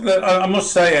know. Look, I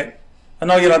must say it. I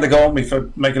know you had to go at me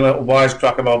for making a little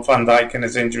wisecrack about Van Dijk and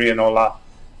his injury and all that.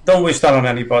 Don't wish that on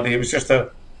anybody. It was just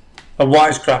a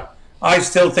wisecrack. I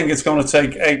still think it's going to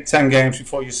take 8-10 games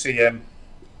before you see him.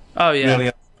 Oh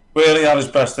yeah, really at his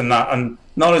best in that. And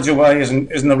knowledge away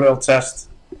isn't a real test.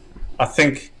 I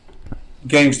think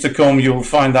games to come, you'll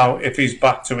find out if he's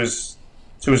back to his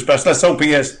best. Let's hope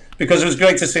he is, because it was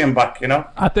great to see him back. You know,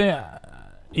 I think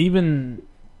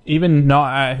even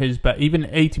not at his best, even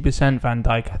 80% Van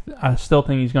Dijk, I still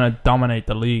think he's going to dominate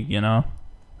the league. You know,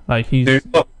 like he's.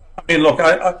 Look,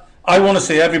 I want to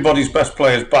see everybody's best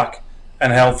players back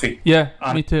and healthy. Yeah,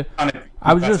 me too.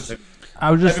 I was just.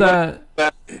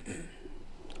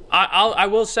 I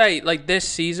will say, like, this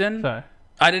season. Sorry.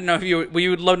 I didn't know if you were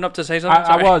you loading up to say something.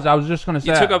 I was just going to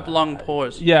say. You took a long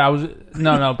pause. Yeah, I was.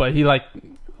 No, but he like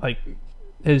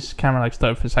his camera like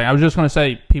stopped for a second. I was just going to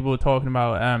say, people were talking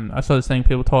about. I saw this thing.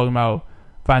 People talking about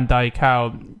Van Dijk,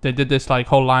 how they did this like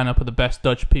whole lineup of the best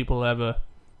Dutch people ever,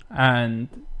 and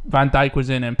Van Dijk was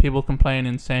in, and people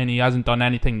complaining, saying he hasn't done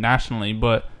anything nationally.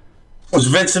 But was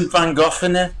Vincent van Gogh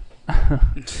in there?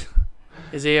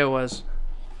 His ear was.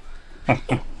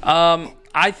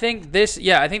 I think this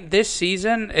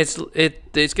season it's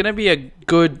going to be a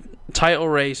good title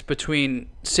race between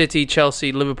City,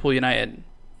 Chelsea, Liverpool, United.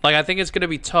 Like, I think it's going to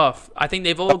be tough. I think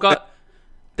they've all got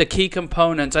the key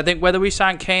components. I think whether we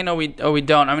sign Kane or we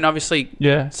don't. I mean, obviously,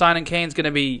 signing Kane's going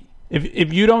to be.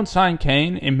 If you don't sign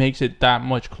Kane, it makes it that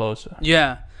much closer.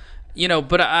 Yeah, you know,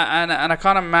 but I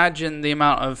can't imagine the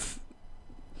amount of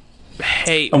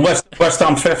hate. And West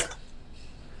Ham 5th.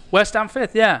 West Ham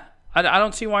 5th, yeah. I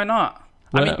don't see why not.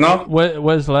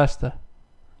 Where's Leicester?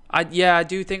 I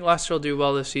do think Leicester will do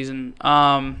well this season.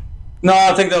 No,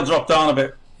 I think they'll drop down a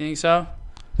bit. You think so?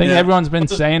 I think everyone's been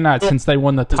saying that since they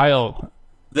won the title.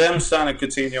 Them signing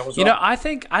Coutinho as well. You know, I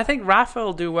think Rafa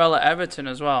will do well at Everton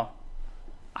as well.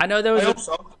 I know there was. I hope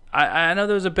so. I know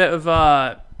there was a bit of.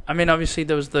 I mean, obviously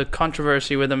there was the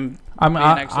controversy with him being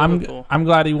ex-Liverpool. I'm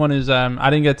glad he won his. I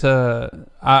didn't get to.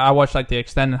 I watched like the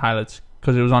extended highlights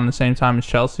because it was on the same time as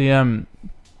Chelsea.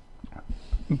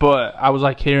 But I was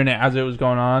like hearing it as it was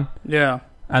going on. Yeah.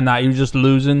 And that he was just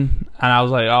losing, and I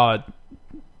was like, oh,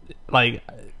 like.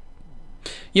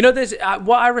 You know, there's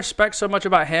what I respect so much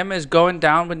about him is going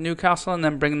down with Newcastle and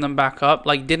then bringing them back up.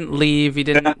 Like, didn't leave. He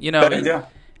didn't. You know. Yeah.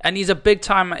 And he's a big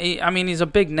time. He's a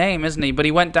big name, isn't he? But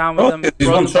he went down with them. He's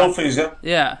won trophies, yeah.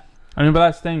 Yeah. I mean, but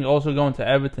that's the thing. Also going to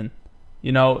Everton,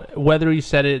 you know, whether he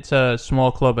said it's a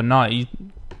small club or not,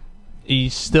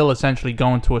 he's still essentially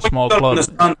going to a small club.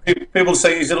 People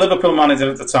say he's a Liverpool manager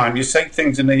at the time. You say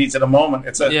things in the heat of the moment.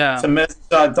 It's a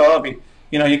Merseyside derby.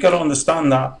 You know, you've got to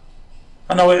understand that.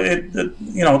 I know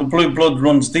you know, the blue blood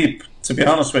runs deep, to be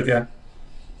honest with you.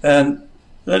 And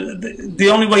the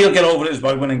only way you'll get over it is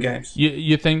by winning games.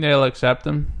 You think they'll accept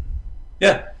him?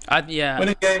 Yeah. Yeah.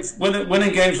 Winning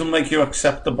games will make you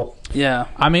acceptable. Yeah.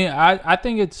 I mean, I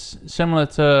think it's similar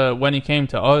to when he came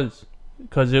to us,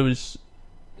 because it was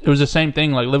the same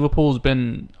thing. Like, Liverpool's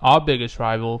been our biggest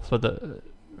rival for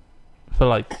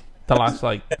like the last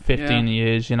like 15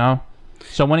 years, you know.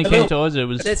 So when he came to us, it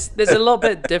was there's a little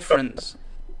bit difference,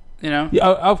 you know. Yeah,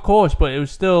 of course, but there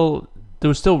was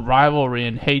still rivalry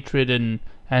and hatred,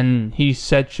 and he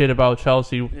said shit about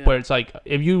Chelsea where it's like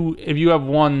if you have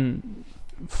one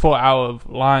foot out of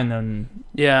line, then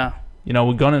you know,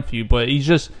 we're gunning for you. But he's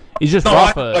just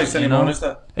Rafa, place you anymore, know? Is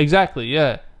there? Exactly,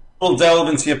 yeah. We'll delve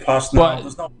into your past now. But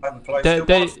there's no hiding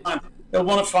place. They'll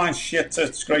want to find shit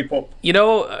to scrape up. You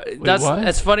know,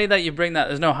 it's funny that you bring that.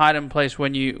 There's no hiding place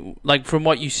when you, like, from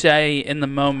what you say in the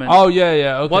moment. Oh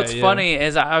yeah. Okay. What's funny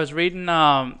is I was reading.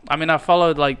 I mean, I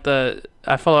follow Reddit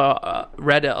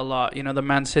a lot. You know, the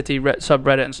Man City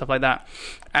subreddit and stuff like that.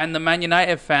 And the Man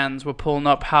United fans were pulling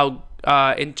up how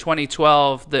in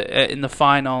 2012, in the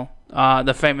final,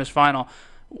 the famous final,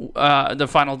 the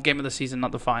final game of the season,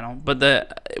 not the final,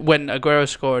 but when Aguero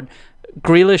scored,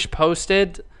 Grealish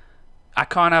posted, I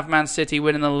can't have Man City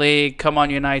winning the league, come on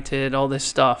United, all this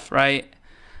stuff, right?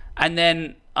 And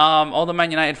then all the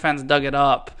Man United fans dug it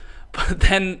up. But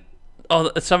then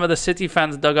some of the City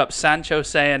fans dug up Sancho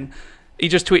saying, he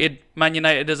just tweeted, Man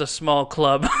United is a small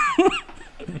club.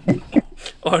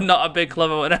 Or not a big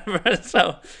club or whatever.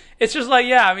 So it's just like,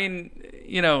 I mean,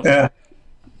 you know. Yeah.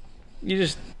 You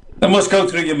just... That must go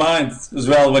through your mind as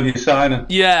well when you're signing.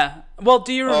 Yeah. Well,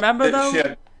 do you remember, though?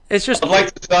 Shit. It's just, I'd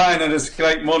like to sign and it's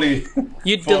great money.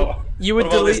 You would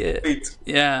delete it.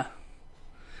 Yeah.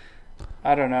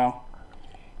 I don't know.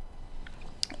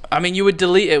 I mean, you would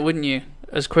delete it, wouldn't you?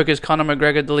 As quick as Conor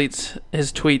McGregor deletes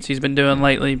his tweets he's been doing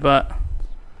lately, but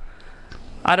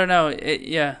I don't know.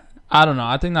 I don't know.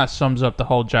 I think that sums up the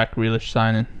whole Jack Grealish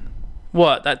signing.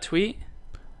 What, that tweet?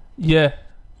 Yeah.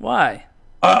 Why?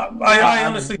 I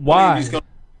honestly believe he's going to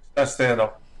be success there,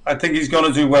 though. I think he's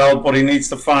going to do well, but he needs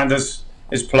to find his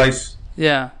place.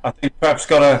 Yeah. I think Pep's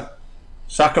got to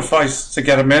sacrifice to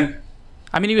get him in.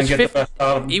 I mean, he was 15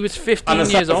 and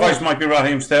the years old. sacrifice might be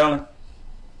Raheem Sterling.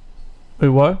 Wait,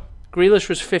 what? Grealish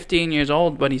was 15 years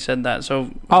old when he said that. So.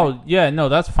 Oh yeah, no,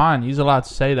 that's fine. He's allowed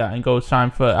to say that and go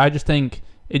sign for. I just think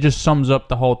it just sums up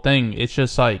the whole thing. It's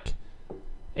just like,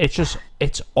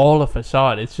 it's all a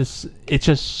facade. It's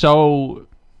just so,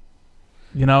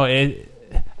 you know it.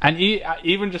 And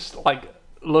even just like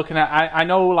looking at, I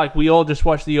know like we all just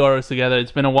watched the Euros together.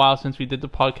 It's been a while since we did the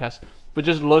podcast, but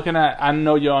just looking at, I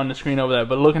know you're on the screen over there,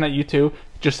 but looking at you two,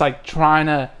 just like trying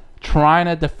to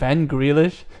defend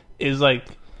Grealish is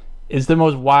the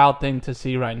most wild thing to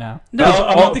see right now.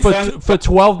 No, for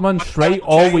 12 months straight,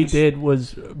 all we did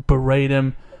was berate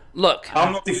him. Look,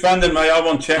 I'm not defending me. I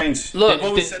won't change. Look, I've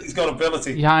always said he's got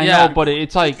ability. Yeah, I know, but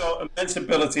it's like he's got immense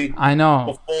ability. I know,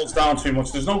 but falls down too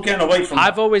much. There's no getting away from.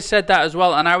 I've always said that as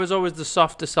well, and I was always the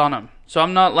softest on him. So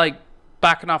I'm not like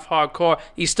backing off hardcore.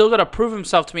 He's still got to prove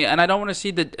himself to me, and I don't want to see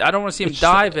him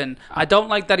dive in. I don't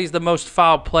like that he's the most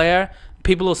foul player.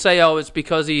 People will say, "Oh, it's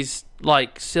because he's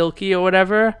like silky or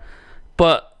whatever,"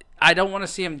 but I don't want to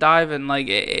see him dive in. Like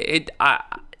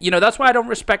that's why I don't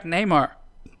respect Neymar.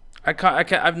 I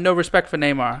have no respect for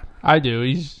Neymar. I do.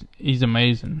 He's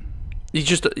amazing.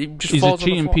 He's a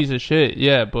cheating piece of shit.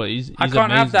 Yeah, but he's I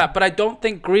can't amazing. have that. But I don't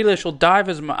think Grealish will dive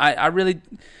as much. I really,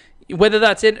 whether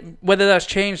that's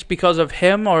changed because of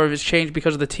him or if it's changed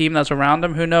because of the team that's around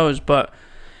him, who knows? But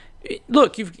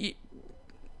look, it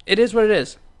is what it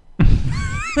is.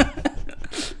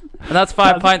 And that's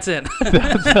 5 pints in.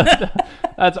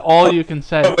 That's all you can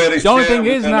say. The only thing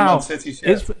is now, his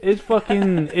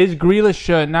Grealish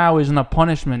shirt now isn't a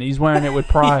punishment. He's wearing it with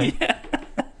pride. Yeah.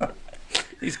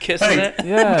 He's kissing it.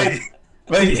 Yeah.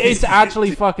 It's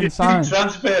actually fucking signed. The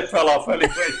transfer fell off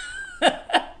anyway.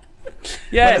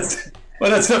 Yeah.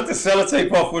 When I took the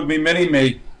sellotape off with me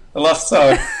mini-me the last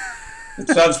time,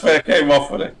 the transfer came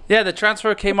off with it. Yeah, the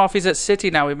transfer came off. He's at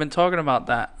City now. We've been talking about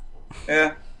that.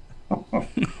 Yeah.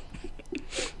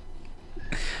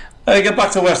 Hey, get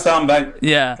back to West Ham, mate.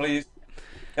 Yeah. Please.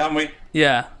 Can we?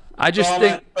 Yeah. I just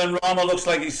think Benrahma looks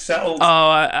like he's settled. Oh,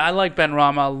 I like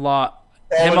Benrahma a lot.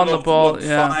 Him on the ball,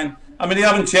 yeah. Fine. I mean, he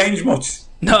haven't changed much.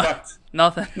 No,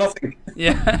 nothing. Nothing.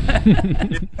 Yeah.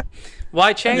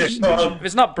 Why change if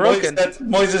it's not broken?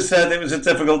 Moises said it was a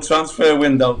difficult transfer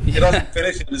window. It hasn't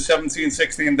finished. There's 17,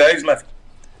 16 days left.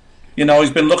 You know,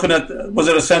 he's been looking at, was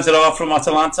it a centre half from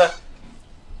Atalanta?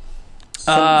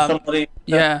 Somebody.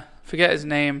 Yeah, forget his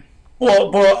name.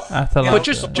 But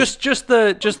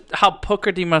just how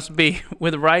puckered he must be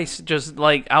with Rice just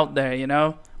like out there, you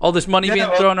know, all this money being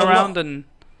thrown around and.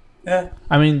 Yeah.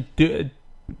 I mean,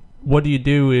 what do you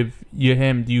do if you're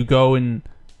him? Do you go and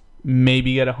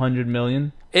maybe get 100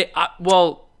 million?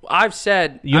 I've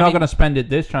said you're not going to spend it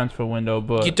this transfer window,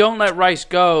 but you don't let Rice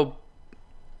go.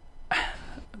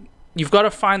 You've got to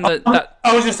find that.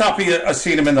 I was just happy I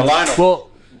seen him in the lineup.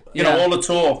 Well, you know, all the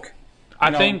talk.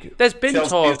 I think there's been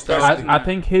talk. I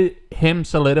think him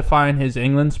solidifying his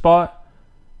England spot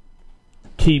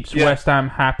keeps West Ham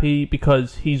happy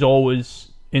because he's always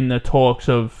in the talks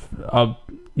of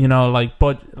you know,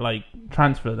 like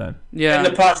transfer then. Yeah.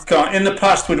 In the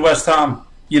past with West Ham,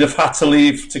 you'd have had to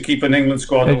leave to keep an England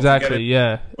squad. Exactly.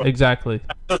 Yeah. Exactly.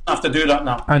 Doesn't have to do that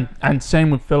now. And same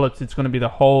with Phillips. It's going to be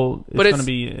it's going to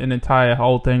be an entire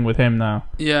whole thing with him now.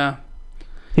 Yeah.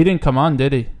 He didn't come on,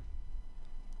 did he?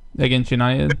 Against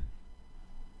United?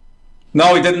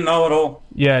 No, he didn't know at all.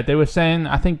 Yeah, they were saying.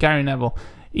 I think Gary Neville.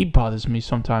 He bothers me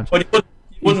sometimes. But you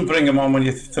wouldn't bring him on when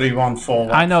you're 3-1,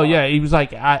 4-1. I know. Yeah, he was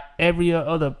like every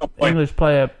other English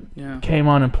player came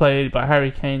on and played, but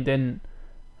Harry Kane didn't.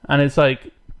 And it's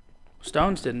like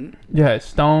Stones didn't. Yeah,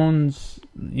 Stones.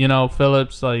 You know,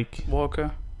 Phillips, like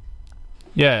Walker.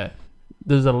 Yeah,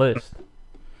 there's a list.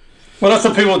 Well, that's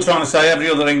what people are trying to say. Every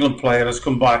other England player has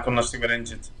come back unless they were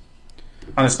injured,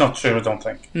 and it's not true. I don't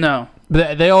think. No,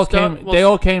 but they all came. They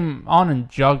all came on and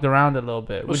jogged around a little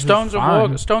bit. Well, Stones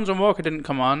and Walker didn't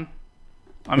come on.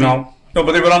 I mean, no,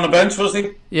 but they were on the bench, was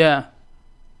he? Yeah.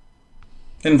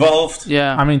 Involved.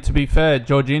 Yeah. I mean, to be fair,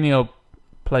 Jorginho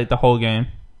played the whole game.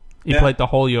 He played the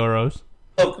whole Euros.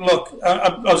 Look.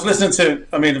 I was listening to.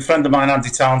 I mean, a friend of mine, Andy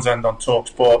Townsend, on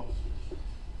TalkSport,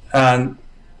 and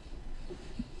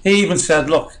he even said,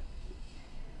 "Look,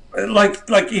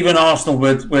 like even Arsenal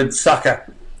with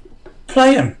Saka,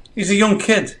 play him. He's a young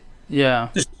kid. Yeah.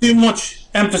 There's too much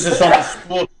emphasis on the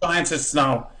sports scientists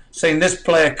now saying this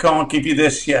player can't give you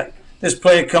this yet. this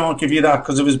player can't give you that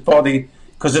because of his body,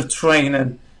 because of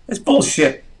training. It's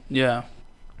bullshit. Yeah.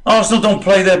 Arsenal don't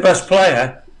play their best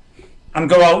player and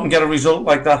go out and get a result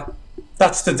like that.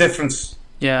 That's the difference.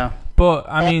 Yeah. But,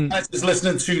 I mean... I'm just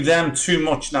listening to them too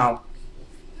much now.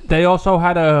 They also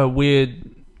had a weird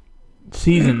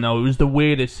season, though. It was the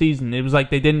weirdest season. It was like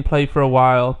they didn't play for a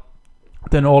while.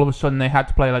 Then all of a sudden they had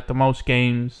to play like the most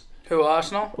games. Who,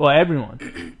 Arsenal? Well,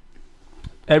 everyone.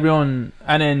 Everyone.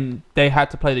 And then they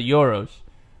had to play the Euros.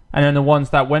 And then the ones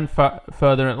that went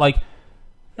further, like...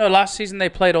 No, last season they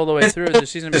played all the way through. The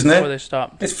season before they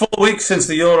stopped. It's 4 weeks since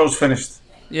the Euros finished.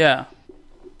 Yeah.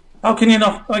 How can you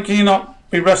not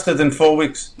be rested in 4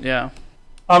 weeks? Yeah.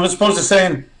 I was supposed to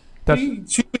saying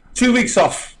 2 weeks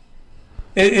off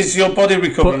is your body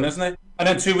recovering, isn't it? And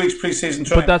then 2 weeks pre-season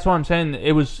training. But that's what I'm saying.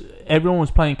 Everyone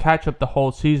was playing catch up the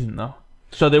whole season, though.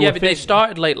 So but they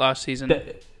started late last season.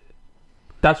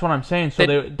 That's what I'm saying.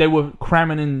 So they were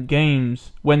cramming in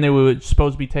games when they were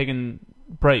supposed to be taking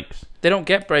breaks. They don't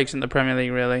get breaks in the Premier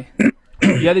League, really.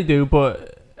 Yeah, they do.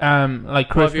 But like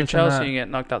Christmas, if you're Chelsea, you get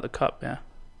knocked out the cup. Yeah.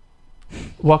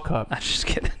 What cup? I'm just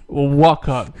kidding. Well, what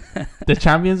cup? The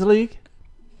Champions League?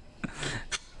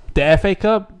 The FA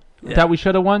Cup that we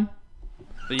should have won?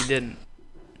 But you didn't.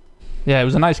 Yeah, it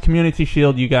was a nice Community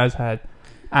Shield you guys had.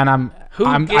 And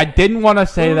I didn't want to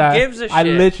say who that. Gives a shit? I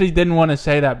literally didn't want to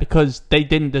say that because they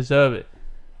didn't deserve it.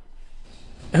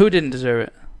 Who didn't deserve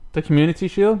it? The Community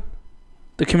Shield?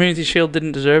 The Community Shield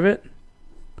didn't deserve it?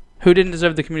 Who didn't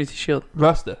deserve the Community Shield?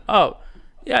 Leicester. Oh.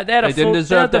 Yeah, they had They didn't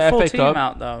deserve the full FA team Cup.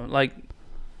 out, though. Like,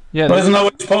 yeah, but isn't that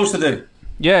what you're supposed to do?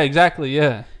 Yeah, exactly,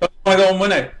 yeah. Don't want to go and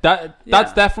win it.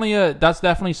 That's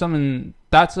definitely something.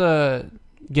 That's a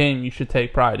game you should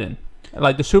take pride in.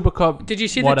 Like the Super Cup. Did you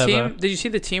see whatever. the team? Did you see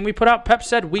the team we put out? Pep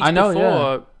said weeks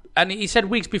before, and he said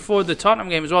weeks before the Tottenham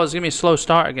game as well. It's gonna be a slow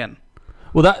start again.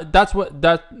 Well,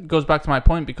 that goes back to my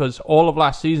point because all of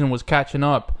last season was catching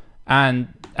up, and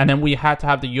then we had to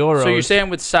have the Euros. So you're saying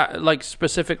with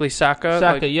specifically Saka?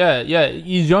 Saka, yeah,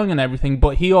 he's young and everything,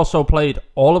 but he also played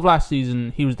all of last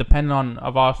season. He was dependent on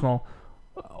Arsenal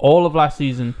all of last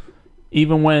season,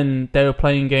 even when they were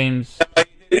playing games.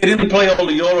 He didn't play all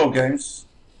the Euro games.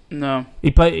 No,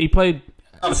 he played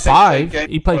 5.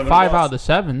 He played 5 out of the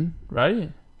 7,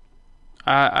 right?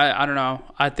 I don't know.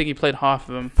 I think he played half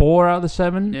of them. 4 out of the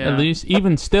 7, at least.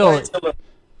 Even still,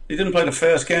 he didn't play the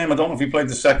first game. I don't know if he played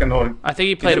the second or. I think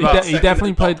he played about. He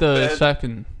definitely played the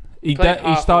second. He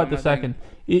started the second.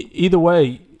 Either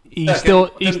way, he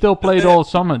still played all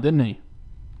summer, didn't he?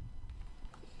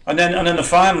 And then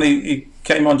finally he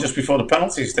came on just before the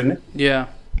penalties, didn't he? Yeah,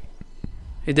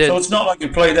 he did. So it's not like you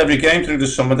played every game through the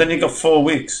summer. Then you got 4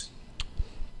 weeks.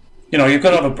 You know, you've got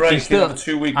to have a break. You have a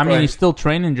 2-week break. I mean, he's still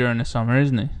training during the summer,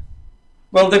 isn't he?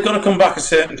 Well, they've got to come back a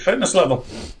certain fitness level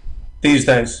these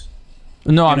days.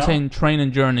 No, I'm saying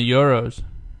training during the Euros.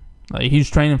 Like he's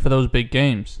training for those big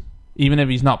games, even if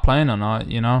he's not playing or not,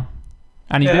 you know.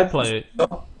 And he did play it.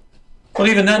 But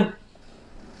even then,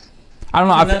 I don't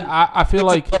know. I feel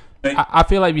like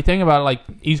if you think about it, like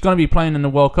he's going to be playing in the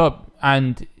World Cup,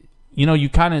 and you know, you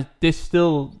kind of this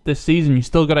season you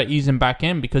still got to ease him back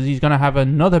in because he's going to have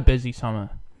another busy summer,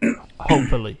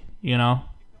 hopefully. You know.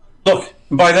 Look,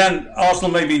 by then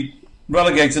Arsenal may be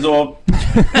relegated or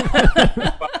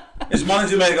his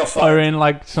manager may have got fired. Or in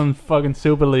like some fucking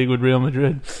Super League with Real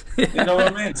Madrid. You know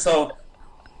what I mean? So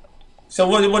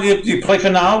what do you play for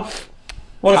now?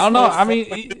 I don't know.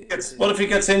 What if he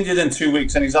gets injured in 2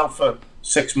 weeks and he's out for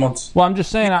 6 months? Well, I'm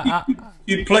just saying.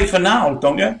 You play for now,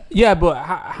 don't you? Yeah, but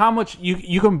how much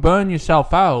you can burn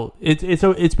yourself out?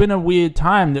 It's been a weird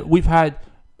time that we've had.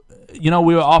 You know,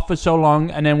 we were off for so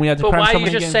long, and then we had to. But why so are you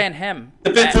many just games. saying him?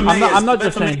 The bit for me I'm not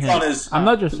just saying him. I'm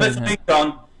not just saying him. The bit for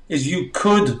me, is you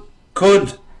could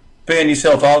burn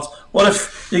yourself out. What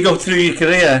if you go through your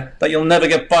career that you'll never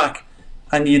get back,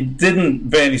 and you didn't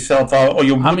burn yourself out, or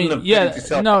you wouldn't have burned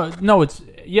yourself out? No, it's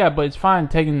but it's fine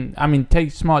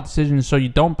take smart decisions so you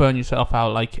don't burn yourself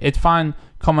out. Like it's fine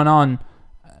coming on.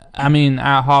 I mean,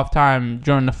 at halftime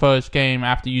during the first game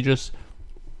after you just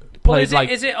played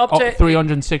is it up to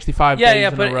 365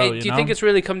 days in a row. Do you think it's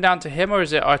really come down to him, or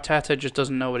is it Arteta just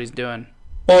doesn't know what he's doing?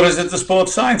 Or is it the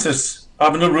sports scientists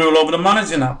having a rule over the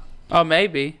manager now? Oh,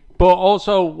 maybe. But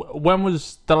also, when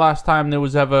was the last time there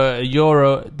was ever a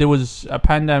Euro? There was a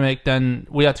pandemic. Then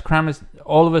we had to cram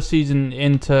all of a season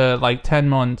into like 10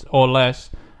 months or less.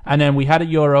 And then we had a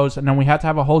Euros, and then we had to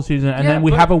have a whole season, and then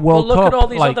we have a World Cup. Look at all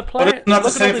these other players. But it's not the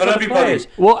same for everybody.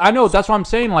 Well, I know that's what I'm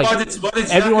saying. Like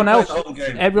everyone else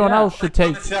should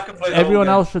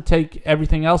take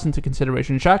everything else into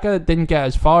consideration. Xhaka didn't get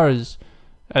as far as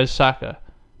Saka,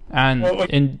 and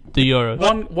in the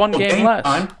Euros, one game less.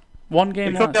 One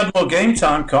game He left. probably had more game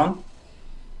time, Con.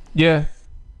 Yeah.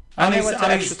 And they he's, went to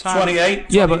and extra he's time. 28,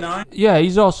 Yeah, 29. but yeah,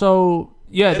 he's also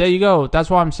there you go. That's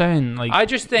what I'm saying. Like, I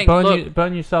just think,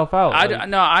 burn yourself out.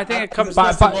 I think it comes.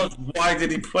 Why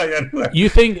did he play anyway? You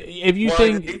think if you Why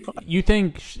think did he play? you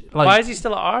think like Why is he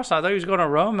still at Arsenal? I thought he was going to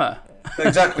Roma.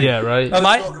 Exactly. yeah, right. Now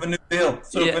My- let's talk of a new deal.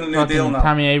 Let's talk Yeah. of a new deal now.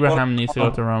 Tammy Abraham needs to go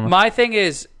to Roma. My thing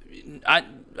is, a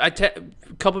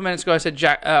couple of minutes ago I said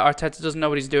Arteta doesn't know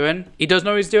what he's doing. He does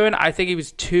know what he's doing. I think he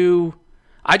was too.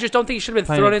 I just don't think he should have been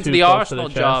Playing thrown it into too the close to Arsenal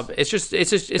the job.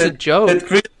 It's a joke.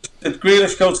 Did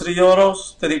Grealish go to the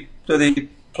Euros? Did he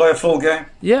play a full game?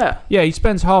 Yeah. Yeah, he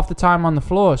spends half the time on the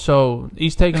floor, so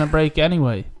he's taking a break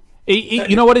anyway.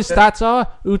 You know what his stats are?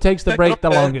 Who takes the break the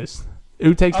longest?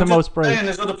 Who takes the most breaks?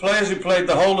 There's other players who played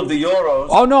the whole of the Euros.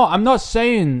 Oh no, I'm not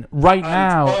saying right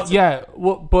now. Tottenham. Yeah,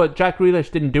 but Jack Grealish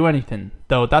didn't do anything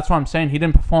though. That's what I'm saying. He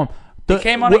didn't perform. He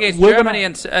came on against Germany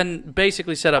and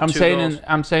basically set up two goals.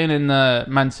 I'm saying in the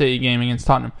Man City game against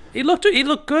Tottenham. He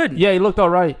looked good. Yeah, he looked all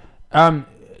right.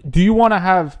 Do you want to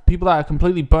have people that are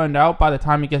completely burned out by the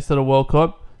time he gets to the World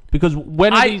Cup? Because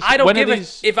I don't give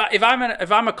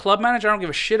if I'm a club manager, I don't give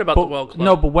a shit about the World Cup.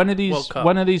 No, but when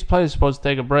are these players supposed to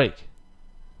take a break?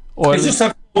 Or He just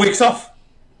had 4 weeks off.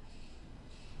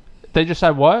 They just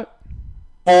had what?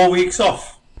 4 weeks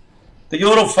off. The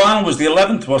Euro final was the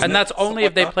 11th, wasn't it? And that's only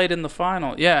if they played in the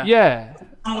final. Yeah. Yeah.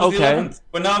 Okay.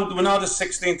 We're now the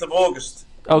 16th of August.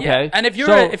 Okay. Yeah. And if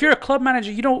you're a club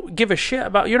manager, you don't give a shit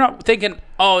about. You're not thinking,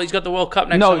 oh, he's got the World Cup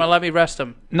next summer. Let me rest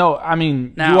him. No, I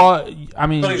mean Now. you are. I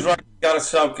mean, But he's right. Gareth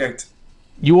Southgate.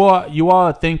 you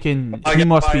are thinking he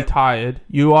must be tired.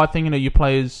 You are thinking of your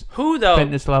players' Who though?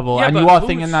 fitness level, Yeah, and but you are who's-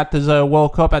 thinking that there's a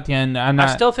World Cup at the end. And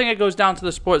I still think it goes down to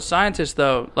the sports scientist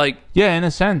though. Like, yeah, in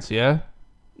a sense, yeah.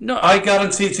 no, I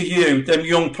guarantee to you, them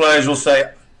young players will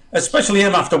say, especially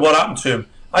him after what happened to him,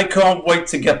 I can't wait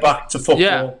to get back to football.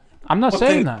 Yeah. I'm not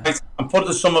saying that. Right and put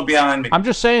the summer behind me. I'm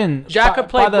just saying. Xhaka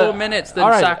played more minutes than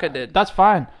Saka did. That's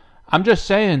fine. I'm just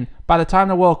saying, by the time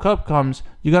the World Cup comes,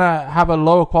 you're going to have a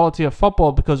lower quality of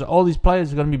football because all these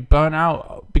players are going to be burnt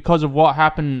out because of what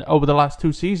happened over the last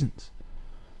 2 seasons.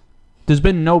 There's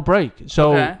been no break.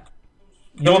 So okay.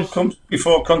 No one comes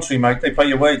before country, mate. They pay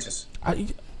your wages.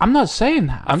 I'm not saying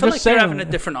that. I feel like you're having a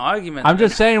different argument. I'm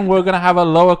just saying we're going to have a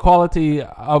lower quality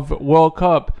of World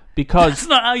Cup because... That's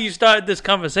not how you started this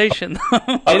conversation.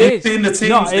 It is. Seen the teams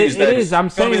No, these it days. is. I'm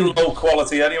It's gonna saying... be low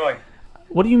quality anyway.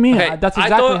 What do you mean? Okay, That's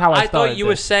exactly how I started. I thought you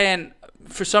were saying,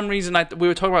 for some reason, we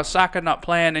were talking about Saka not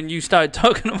playing, and you started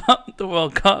talking about the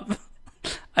World Cup.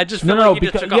 I just feel like you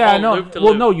just took a whole loop to Well,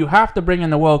 loop. no, you have to bring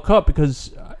in the World Cup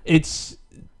because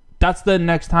that's the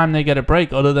next time they get a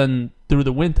break other than through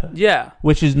the winter. Yeah.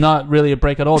 Which is not really a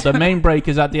break at all. The main break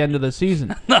is at the end of the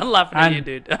season. Not laughing at you,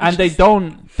 dude. And they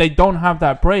don't have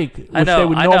that break, which they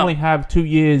would normally have 2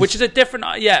 years. Which is a different...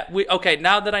 okay,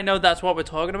 now that I know that's what we're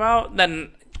talking about,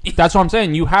 then... That's what I'm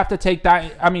saying. You have to take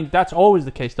that... I mean, that's always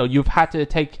the case, though. You've had to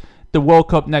take the World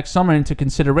Cup next summer into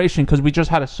consideration because we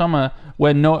just had a summer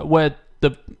where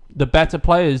the better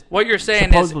players... What you're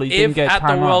saying is if at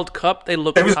the World Cup they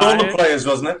look It was tired... all the players,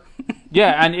 wasn't it?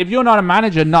 Yeah, and if you're not a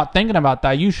manager not thinking about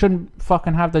that, you shouldn't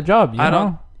fucking have the job, you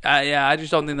know? I just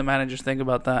don't think the managers think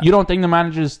about that. You don't think the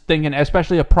manager's thinking,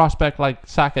 especially a prospect like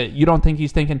Saka, you don't think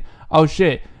he's thinking, oh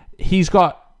shit, he's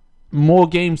got more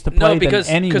games to play than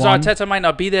anyone. Because Arteta might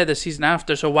not be there the season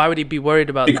after, so why would he be worried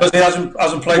about that? Because he hasn't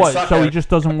played Saka. So he just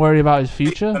doesn't worry about his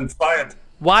future? And fired.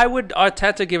 Why would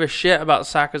Arteta give a shit about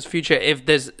Saka's future if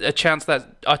there's a chance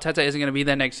that Arteta isn't going to be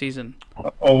there next season?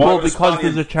 Well, because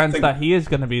there's a chance that he is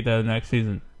going to be there next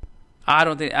season.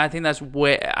 I think that's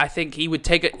where I think he would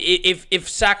take if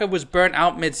Saka was burnt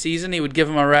out mid-season, he would give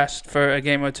him a rest for a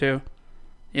game or two.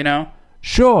 You know?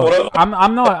 Sure.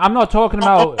 I'm not talking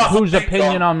about whose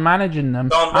opinion on managing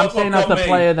them. I'm saying as the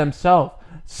player themselves.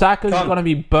 Saka's going to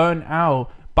be burnt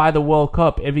out by the World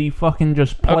Cup if he fucking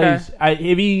just plays. Okay.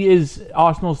 If he is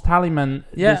Arsenal's talisman,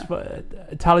 this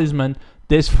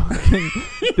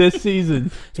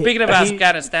season. Speaking of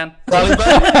Afghanistan,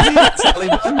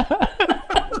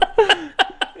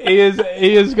 he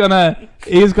is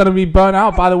gonna be burnt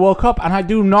out by the World Cup, and I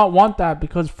do not want that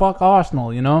because fuck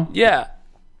Arsenal, you know. Yeah.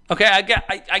 Okay, I get.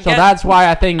 So that's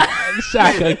why I think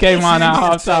Saka came on at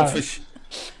half time.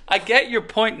 I get your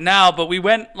point now, but we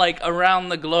went like around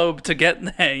the globe to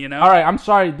get there, you know. All right, I'm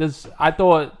sorry. I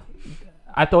thought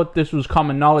this was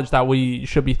common knowledge that we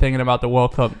should be thinking about the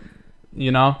World Cup, you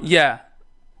know. Yeah.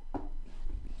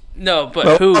 No,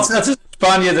 but who? That's a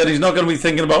Spaniard that he's not going to be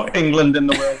thinking about England in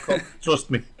the World Cup.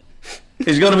 Trust me.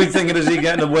 He's going to be thinking, is he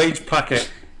getting a wage packet?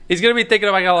 He's going to be thinking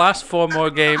about the last 4 more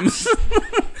games.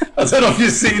 I don't know if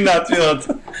you've seen that, you know.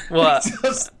 What?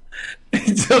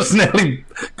 He just nearly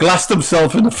glassed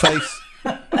himself in the face.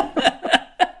 And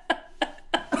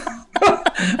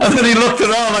then he looked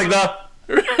around like that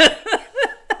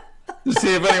to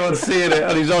see if anyone's seeing it,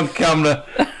 and he's on camera.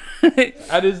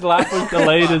 And his laugh was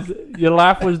delayed. Your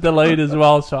laugh was delayed as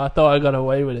well, so I thought I got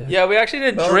away with it. Yeah, we actually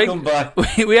didn't drink. Back.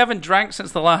 We haven't drank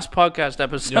since the last podcast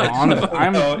episode. Yeah, honestly,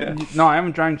 I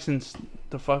haven't drank since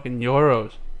the fucking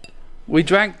Euros. We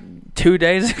drank 2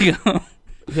 days ago.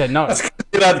 Yeah, no. That's because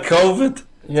you had COVID.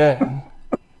 Yeah.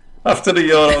 After the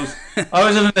Euros. I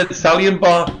was in an Italian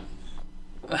bar.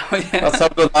 Oh, yeah. That's how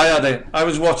good I had it. I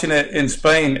was watching it in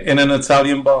Spain in an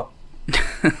Italian bar.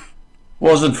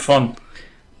 Wasn't fun.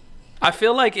 I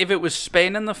feel like if it was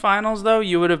Spain in the finals, though,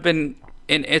 you would have been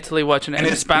in Italy watching it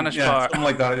in a Spanish bar. Something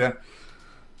like that, yeah.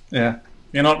 Yeah,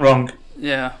 you're not wrong.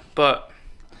 Yeah, but...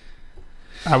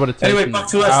 I would have taken... Anyway, back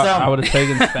to West Ham. I would have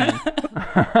taken Spain.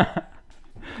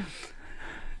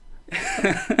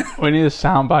 We need a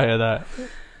soundbite of that.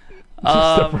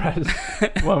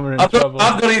 Just when we're in trouble.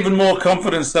 I've got even more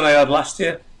confidence than I had last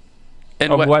year.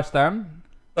 Of West Ham?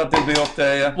 That did be up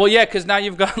there, yeah. Well, yeah, because now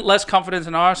you've got less confidence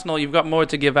in Arsenal. You've got more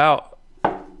to give out.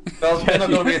 Well, they're not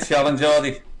going to be a challenge, are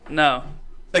they? No.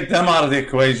 Take them out of the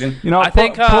equation. You know, I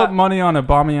think put money on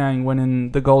Aubameyang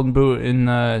winning the Golden Boot in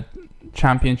the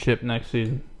Championship next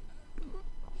season.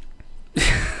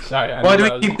 Sorry. Why do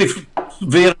we keep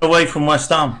veering away from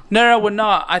West Ham? No, we're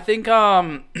not. I think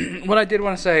what I did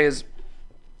want to say is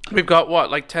we've got,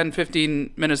 what, like 10,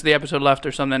 15 minutes of the episode left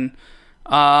or something.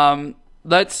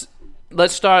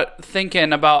 Let's start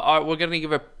thinking about we're going to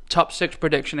give a top 6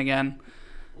 prediction again.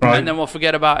 Right. And then we'll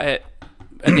forget about it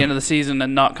at the end of the season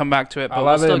and not come back to it. But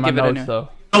we'll still give it anyway. Though.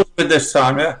 This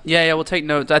time, yeah. Yeah, we'll take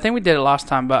notes. I think we did it last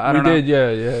time, but I don't know. We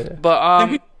did, yeah. But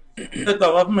we did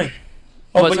though, haven't we?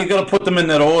 Oh, but you got to put them in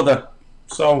their order.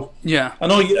 So yeah, I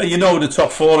know you know the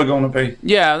top 4 are going to be.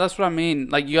 Yeah, that's what I mean.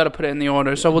 Like you got to put it in the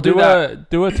order. So we'll do that.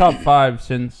 Do a top 5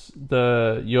 since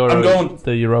the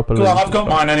the Europa League. Well, I've got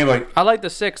mine anyway. I like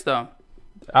the 6 though.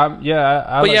 Yeah,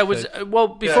 I like was 6.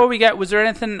 Before we get, was there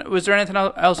anything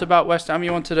else about West Ham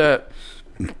you wanted to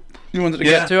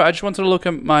get to? I just wanted to look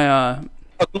at my.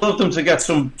 I'd love them to get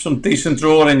some decent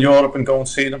draw in Europe and go and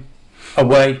see them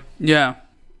away. Yeah.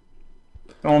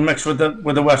 Go and mix with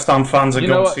the West Ham fans and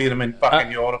go and see them back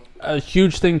in Europe. A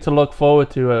huge thing to look forward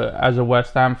to as a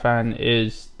West Ham fan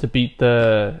is to beat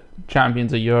the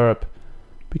champions of Europe,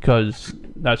 because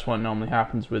that's what normally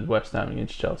happens with West Ham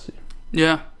against Chelsea.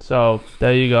 Yeah. So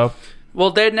there you go.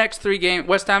 Well, their next 3 games,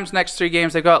 West Ham's next 3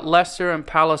 games, they've got Leicester and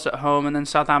Palace at home, and then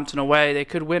Southampton away. They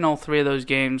could win all 3 of those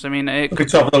games. I mean, it could be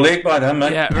top of the league by then,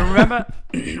 mate. Yeah.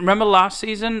 Remember last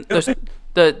season,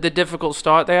 the difficult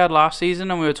start they had last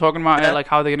season, and we were talking about it, like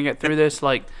how they're going to get through this,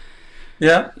 like.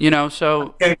 Yeah. You know,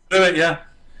 so. Get through it, yeah.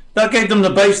 That gave them the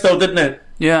base, though, didn't it?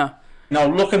 Yeah. Now,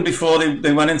 looking before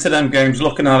they went into them games,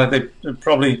 looking at it, they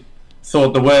probably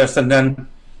thought the worst, and then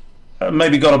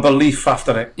maybe got a belief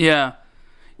after it. Yeah.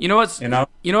 You know what's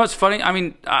funny? I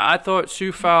mean, I thought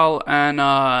Soufal and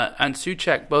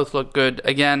Souček both looked good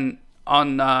again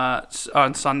on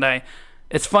Sunday.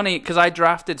 It's funny because I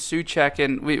drafted Souček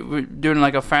and we were doing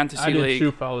like a fantasy league. I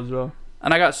did Soufal as well.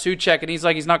 And I got Souček, and he's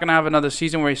not going to have another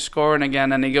season where he's scoring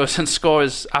again, and he goes and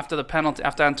scores after the penalty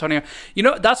after Antonio. You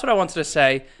know, that's what I wanted to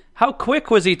say. How quick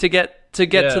was he to get to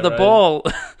the ball?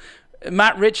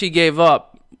 Matt Ritchie gave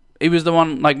up. He was the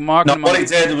one marking him. What he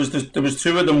did there was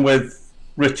 2 of them with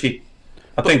Ritchie.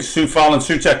 I think Soufal and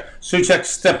Souček. Souček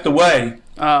stepped away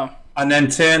and then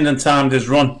turned and timed his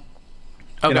run.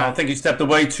 Okay. I think he stepped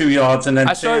away 2 yards and then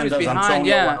I saw he was behind,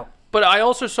 Antonio went. But I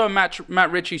also saw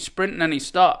Matt Ritchie sprinting and he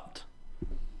stopped.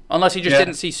 Unless he just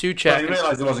didn't see Souček. Well, he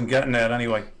realised he wasn't getting there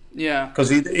anyway. Yeah. Because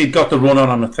he'd got the run on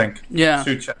him, I think. Yeah.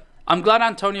 Souček. I'm glad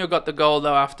Antonio got the goal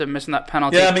though after missing that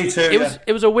penalty. Yeah, me too.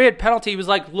 It was a weird penalty. He was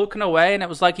looking away, and it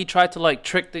was like he tried to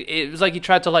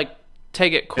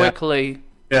take it quickly.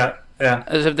 Yeah.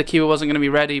 As if the keeper wasn't going to be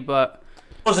ready, but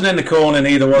it wasn't in the corner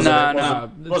either, was it?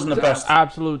 No. It wasn't the best.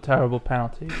 Absolute terrible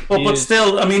penalty. But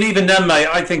still, I mean, even then, mate,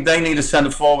 I think they need a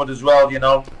centre forward as well. You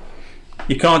know,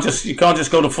 you can't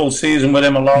just go the full season with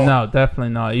him alone. No,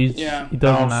 definitely not. He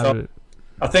doesn't have it.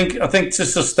 I think to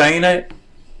sustain it,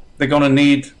 they're going to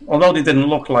need. Although they didn't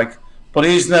look like, but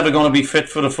he's never going to be fit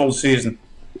for the full season,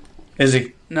 is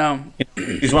he? No.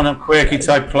 He's one of them quirky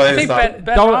type players. I think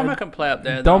Ben Rama can play up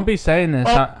there. Don't be saying this.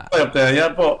 Play up there, yeah,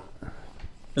 but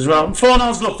as well,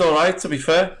 Fornals looked all right. To be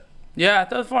fair. Yeah,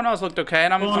 those Fornals looked okay,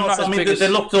 and I'm not as big as they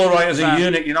looked all right as a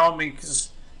unit. You know what I mean?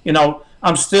 Because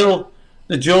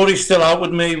the jury's still out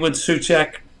with me with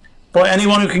Souček, but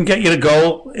anyone who can get you a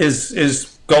goal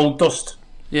is gold dust.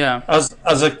 Yeah.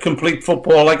 As a complete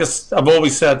footballer, like I've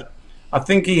always said, I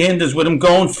think he hinders with him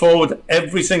going forward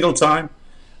every single time.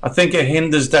 I think it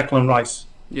hinders Declan Rice.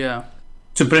 Yeah.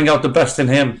 To bring out the best in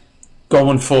him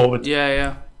going forward.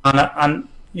 Yeah. And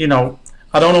you know,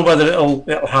 I don't know whether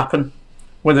it'll happen,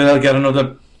 whether they'll get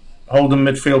another holding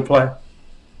midfield player.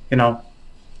 You know,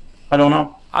 I don't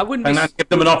know. I wouldn't and then give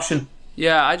them an option.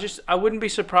 Yeah, I wouldn't be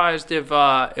surprised if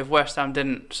West Ham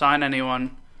didn't sign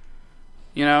anyone.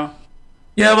 You know.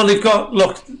 Yeah, well, they've got.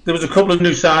 Look, there was a couple of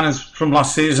new signings from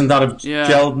last season that have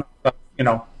gelled. You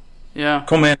know. Yeah.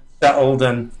 Come in, settled,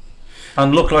 and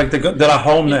look like they're at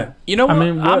home there. You know what? I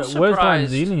mean, I'm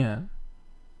surprised. Where's Lanzini at?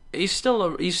 He's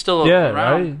still yeah,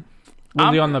 around. right.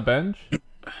 Was he on the bench?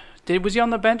 Was he on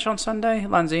the bench on Sunday,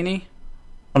 Lanzini?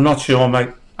 I'm not sure, mate.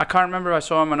 I can't remember if I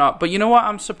saw him or not. But you know what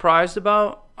I'm surprised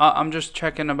about? I'm just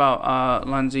checking about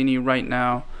Lanzini right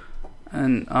now,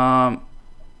 and I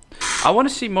want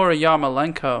to see more of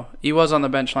Yarmolenko. He was on the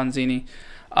bench, Lanzini.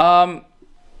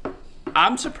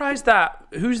 I'm surprised that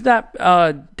who's that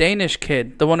Danish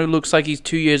kid, the one who looks like he's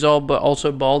 2 years old but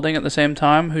also balding at the same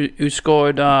time, who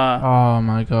scored? Oh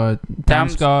my God,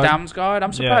 Damsgaard.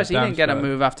 I'm surprised he didn't get a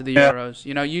move after the Euros.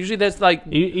 You know, usually there's like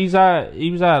he was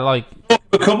at like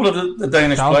a couple of the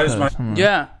Danish players, mate.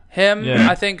 Somewhere. Him.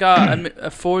 I think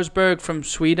Forsberg from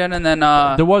Sweden, and then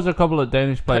there was a couple of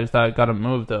Danish players that got a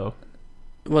move though.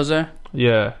 Was there?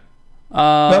 Yeah.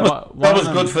 That was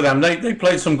good for them. They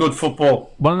played some good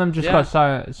football. One of them just got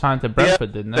signed to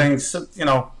Brentford, didn't they? You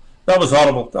know, that was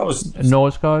horrible. That was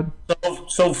Norsgaard.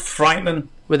 So frightening.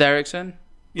 With Ericsson?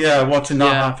 Yeah, watching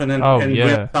that happen in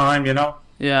real time, you know.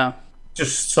 Yeah.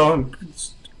 Just so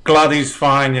glad he's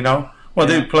fine, you know.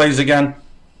 Whether he plays again,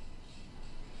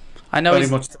 I know very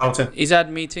much doubt it. He's had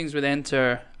meetings with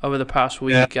Inter over the past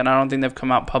week, and I don't think they've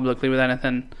come out publicly with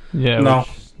anything. Yeah, no. Which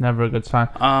is never a good sign.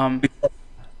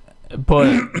 But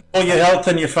your health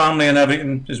and your family and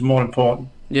everything is more important.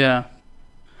 Yeah.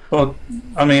 But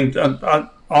I mean, I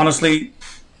honestly,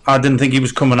 I didn't think he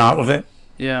was coming out of it.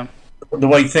 Yeah. The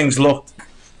way things looked,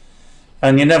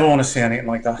 and you never want to see anything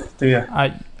like that, do you?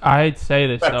 I'd say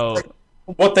this though.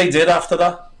 What they did after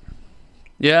that.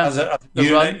 Yeah. As a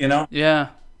unit, you know. Yeah.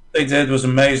 They did was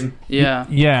amazing. Yeah.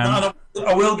 Yeah.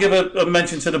 I will give a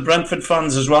mention to the Brentford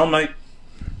fans as well, mate.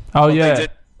 Oh what yeah. They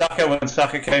did. When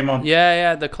Saka came on.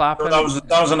 Yeah, the clapping. That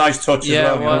was a nice touch as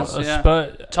well. Yeah, it was.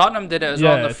 Yeah. Tottenham did it as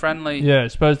well, the friendly. Yeah,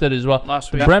 Spurs did as well.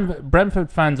 Last week.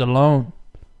 Brentford fans alone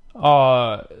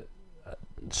are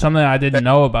something I didn't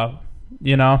know about,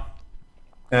 you know?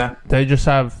 Yeah. They just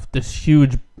have this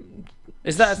huge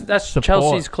that's support.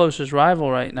 Chelsea's closest rival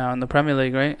right now in the Premier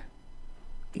League, right?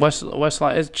 West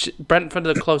is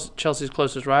Brentford Chelsea's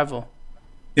closest rival?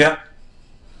 Yeah.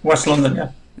 West London,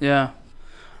 yeah.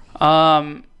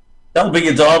 Yeah. That'll be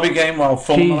your derby game while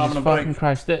Fulham are having a break.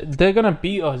 Christ. They're going to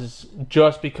beat us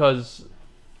just because...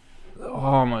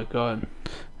 Oh, my God.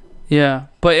 Yeah,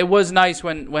 but it was nice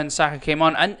when Saka came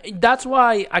on. And that's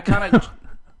why I kind of...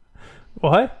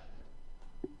 What?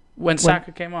 When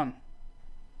Saka came on.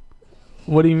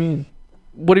 What do you mean?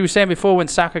 What he was saying before when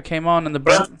Saka came on and the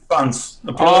Brentford fans.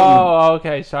 Oh,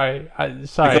 okay. Sorry.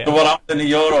 Sorry. Because of what happened in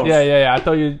the Euros. Yeah. I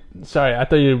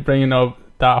thought you were bringing up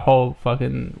that whole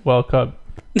fucking World Cup.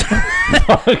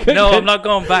 No, I'm not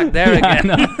going back there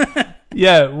again.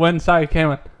 Yeah, when Saka came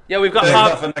on. Yeah, we've got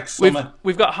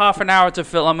we've got half an hour to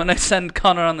fill. I'm gonna send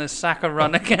Connor on this Saka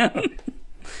run again.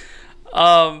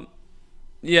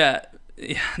 Yeah,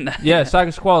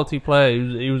 Saka's quality play.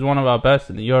 He was one of our best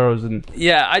in the Euros, and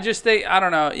I just think I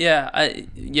don't know.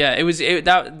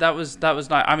 That was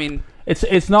not. I mean,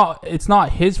 it's not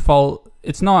his fault.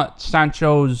 It's not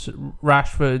Sancho's,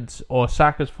 Rashford's, or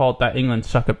Saka's fault that England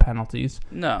suck at penalties.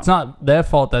 No, it's not their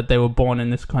fault that they were born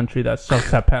in this country that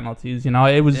sucks at penalties. You know,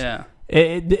 it was. Yeah.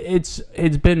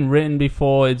 It's been written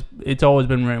before. It's always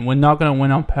been written. We're not going to win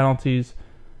on penalties.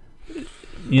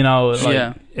 You know,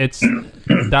 that's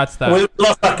that. We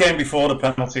lost that game before the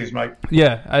penalties, mate.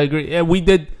 Yeah, I agree. Yeah, we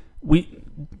did.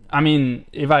 I mean,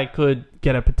 if I could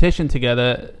get a petition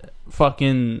together,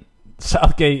 fucking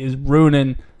Southgate is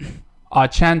ruining our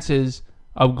chances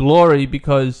of glory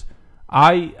because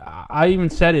I even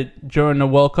said it during the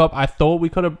World Cup. I thought we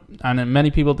could have, and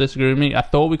many people disagree with me. I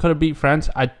thought we could have beat France.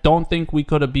 I don't think we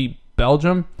could have beat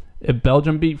Belgium. If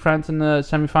Belgium beat France in the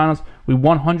semi-finals, we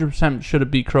 100% should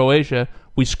have beat Croatia.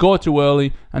 We scored too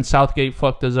early, and Southgate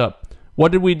fucked us up.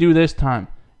 What did we do this time?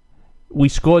 We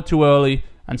scored too early,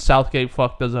 and Southgate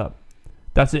fucked us up.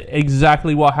 That's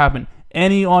exactly what happened.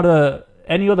 Any other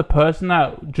person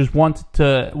that just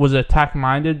was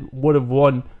attack-minded would have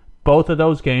won both of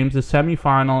those games, the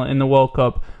semi-final in the World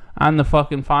Cup and the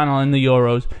fucking final in the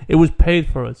Euros. It was paid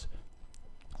for us.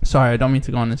 Sorry, I don't mean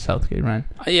to go on this Southgate rant.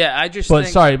 Yeah, I just But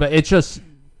think... sorry, but it's just...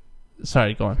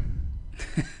 Sorry, go on.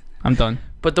 I'm done.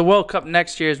 But the World Cup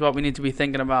next year is what we need to be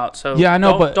thinking about. So yeah, I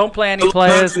know, but don't play any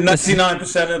players.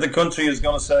 99% of the country is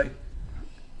going to say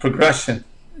progression.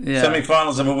 Yeah.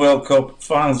 Semi-finals of a World Cup,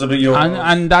 finals of a Euro.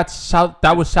 And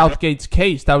that was Southgate's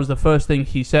case. That was the first thing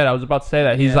he said. I was about to say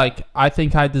that. He's like, I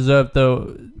think I deserve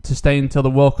to stay until the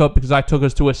World Cup because I took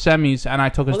us to a semis and I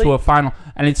took us to a final.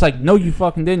 And it's like, no, you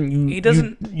fucking didn't.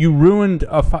 You ruined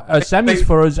a semis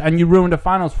for us and you ruined a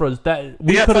finals for us. That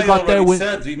we could have got there with.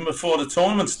 Said even before the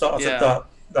tournament started that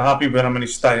they're happy with him and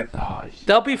he's staying.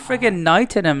 They'll be friggin'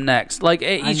 knighting him next. Like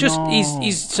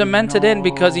he's cemented in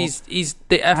because he's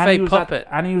the FA puppet.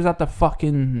 And he was at the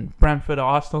fucking Brentford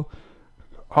Arsenal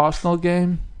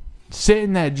game,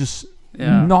 sitting there just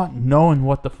not knowing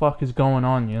what the fuck is going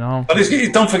on, you know. But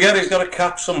don't forget he's got to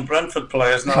cap some Brentford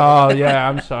players now. Oh yeah,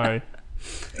 I'm sorry.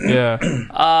 Yeah,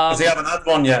 because he haven't had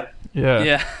one yet.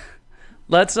 Yeah.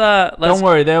 Let's Don't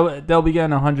worry, they'll be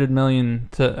getting 100 million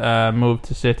to move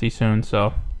to City soon.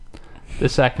 So the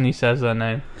second he says their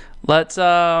name, let's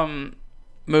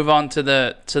move on to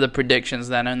the predictions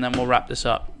then, and then we'll wrap this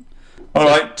up. All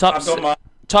right, top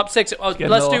six. Oh,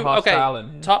 let's do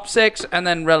top six and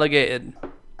then relegated.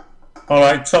 All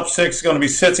right, top six is going to be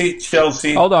City,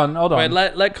 Chelsea. Hold on. Wait,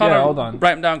 let Connor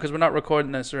write them down because we're not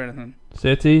recording this or anything.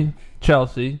 City,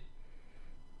 Chelsea,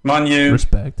 Man U,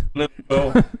 respect,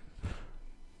 Liverpool.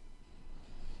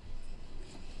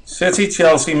 City,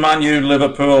 Chelsea, Man U,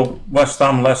 Liverpool, West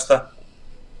Ham, Leicester.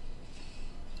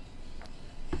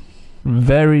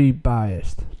 Very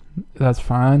biased. That's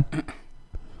fine.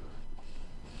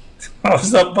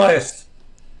 How's that biased?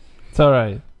 It's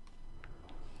alright.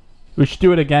 We should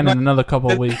do it again in another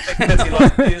couple of weeks.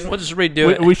 We'll just redo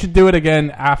it. We should do it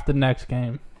again after next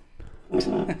game.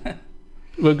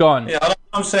 We're gone. Yeah,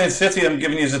 I'm saying City. I'm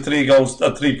giving you a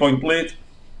 3-point lead.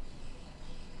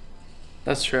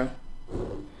 That's true.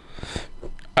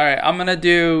 All right, I'm gonna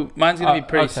do. Mine's gonna be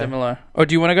pretty similar. Or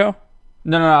do you want to go?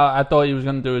 No. I thought he was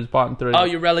gonna do his bottom three. Oh,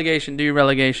 your relegation. Do your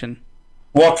relegation.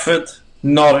 Watford,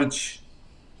 Norwich,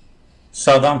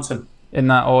 Southampton. In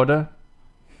that order.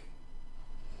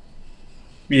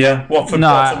 Yeah, Watford. No,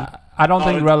 bottom. I don't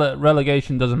think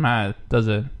relegation doesn't matter, does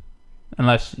it?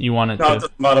 Unless you want it to. No, it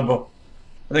doesn't matter. But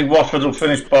I think Watford will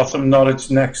finish bottom, Norwich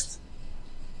next,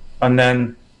 and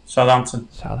then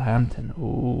Southampton.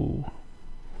 Ooh.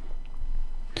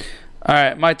 All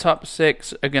right, my top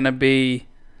six are going to be...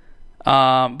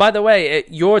 by the way,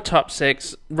 your top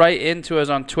six, write into us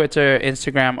on Twitter,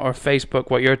 Instagram, or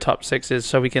Facebook what your top six is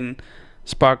so we can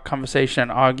spark conversation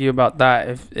and argue about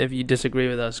that if you disagree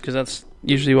with us, because that's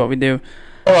usually what we do.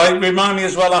 All right, remind me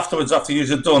as well afterwards after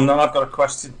you're done, then I've got a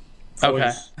question for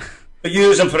you. For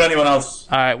you and for anyone else.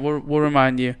 All right, we'll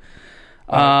remind you.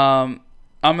 I'm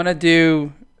going to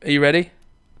do... Are you ready?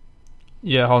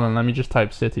 Yeah, hold on. Let me just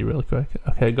type City real quick.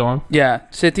 Okay, go on. Yeah,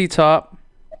 City top.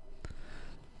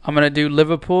 I'm going to do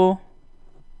Liverpool,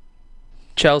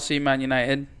 Chelsea, Man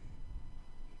United.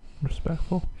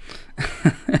 Respectful.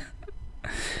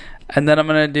 And then I'm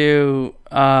going to do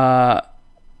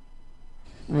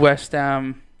West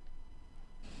Ham,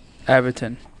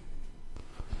 Everton.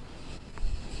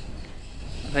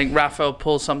 I think Rafa will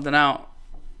pull something out.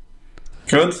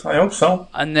 Good, I hope so.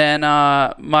 And then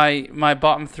my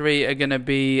bottom three are going to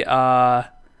be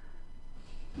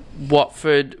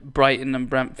Watford, Brighton, and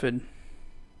Brentford.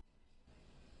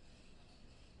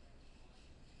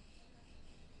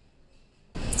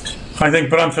 I think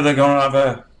Brentford are going to have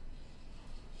a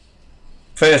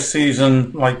first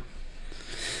season,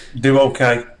 do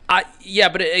okay. Yeah,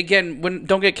 but again,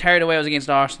 don't get carried away. I was against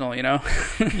Arsenal, you know.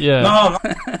 Yeah. No,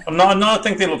 I'm not. I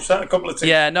think they'll upset a couple of teams.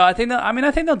 Yeah, no, I think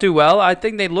they'll do well. I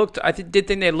think they looked. Did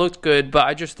think they looked good, but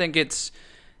I just think it's,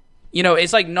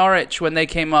 it's like Norwich when they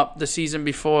came up the season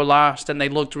before last, and they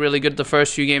looked really good the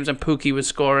first few games, and Pookie was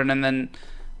scoring, and then,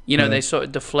 they sort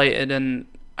of deflated, and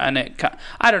it.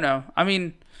 I don't know. I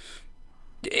mean,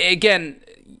 again,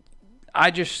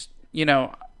 I just, I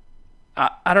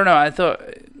don't know.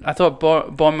 I thought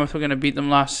Bournemouth were going to beat them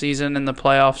last season in the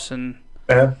playoffs, and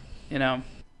Yeah,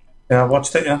 I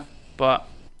watched it. Yeah, but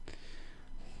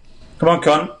come on,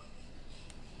 Con.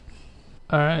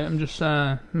 All right, I'm just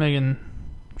knocking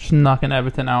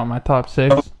Everton out of my top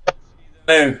six.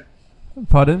 Who?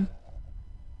 Pardon?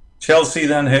 Chelsea,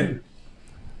 then who?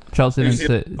 Chelsea, then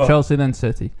City. Chelsea, then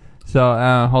City.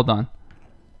 So hold on,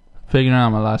 figuring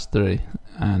out my last three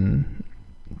and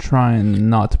trying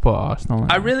not to put Arsenal in.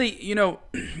 I really,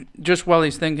 just while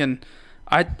he's thinking,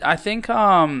 I think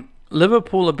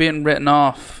Liverpool are being written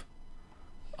off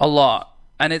a lot,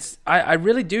 And I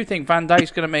really do think Van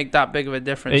Dijk's going to make that big of a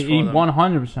difference for He them.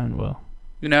 100% will.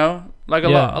 You know? Like a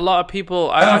lot of people...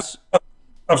 I've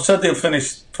said they'll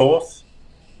finish 4th.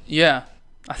 Yeah.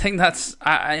 I think that's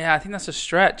a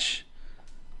stretch.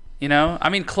 You know? I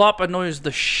mean, Klopp annoys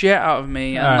the shit out of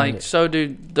me, and like so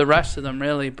do the rest of them,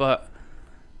 really, but...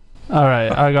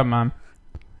 Alright, I got mine.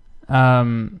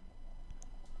 I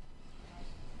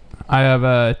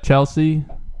have Chelsea,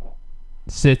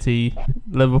 City,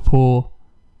 Liverpool,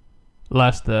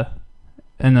 Leicester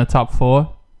in the top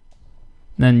 4.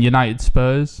 Then United,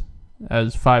 Spurs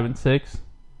as 5 and 6.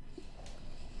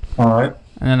 All right.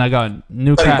 And then I got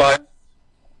Newcastle.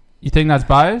 You think that's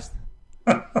biased?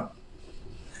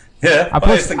 Yeah. I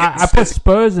put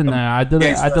Spurs in there. I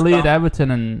deleted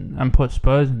Everton and put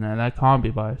Spurs in there. That can't be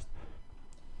biased.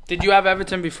 Did you have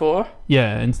Everton before?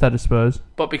 Yeah, instead of Spurs.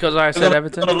 But because I said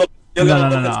Everton? No.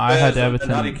 I had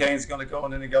Everton. And Harry Kane's going to go,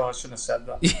 and then you go, I shouldn't have said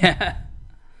that. Yeah.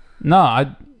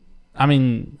 No, I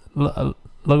mean, look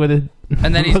what it.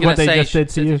 And then he's going to say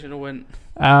City should have win.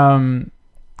 And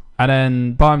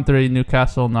then bottom 3: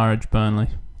 Newcastle, Norwich, Burnley.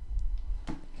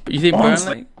 You think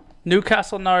Burnley?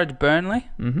 Newcastle, Norwich, Burnley?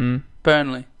 Mm-hmm.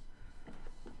 Burnley,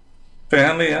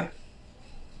 yeah.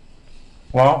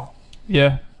 Wow.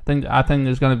 Yeah, I think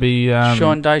there's going to be...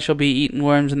 Sean Dyche will be eating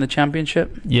worms in the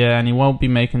Championship. Yeah, and he won't be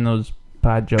making those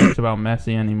bad jokes about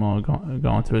Messi anymore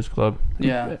going to his club.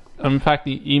 Yeah. In fact,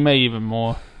 he may even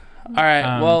more. All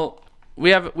right, well,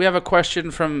 we have a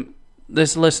question from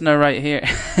this listener right here.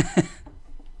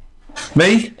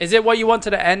 Me? Is it what you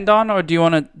wanted to end on, or do you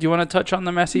want to touch on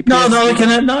the Messi? No, I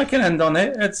can end on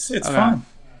it. It's okay. Fine.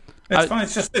 It's fine.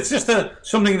 It's just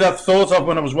something that I thought of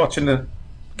when I was watching the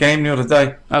game the other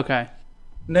day. Okay.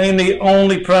 Name the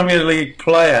only Premier League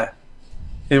player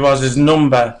who has his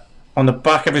number on the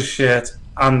back of his shirt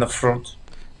and the front.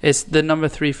 It's the number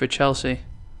 3 for Chelsea.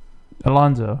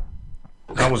 Alonso.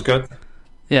 That was good.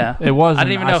 Yeah, it was. I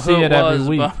didn't even know who it was.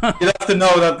 You'd have to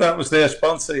know that was their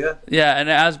sponsor, yeah. Yeah, and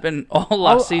it has been all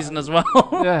last season as well.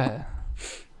 Yeah,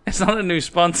 it's not a new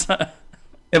sponsor.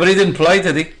 Yeah, but he didn't play,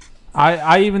 did he?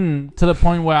 I even to the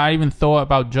point where I even thought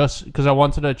about just because I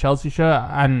wanted a Chelsea shirt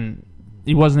and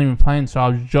he wasn't even playing, so I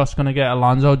was just gonna get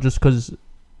Alonso just because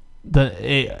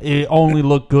it only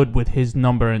looked good with his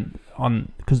number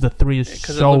on because the 3 is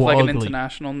so it looked like ugly. An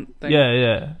international thing.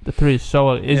 Yeah, the 3 is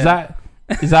so ugly.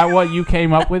 Is that what you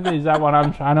came up with? Is that what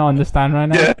I'm trying to understand right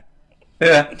now?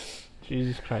 Yeah.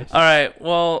 Jesus Christ. All right.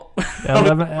 Well,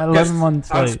 11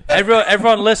 months late.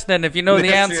 Everyone listening, if you know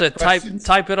the answer,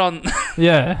 type it on.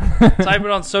 Yeah. Type it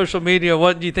on social media.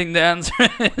 What do you think the answer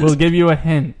is? We'll give you a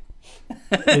hint.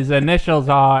 His initials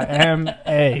are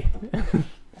M.A.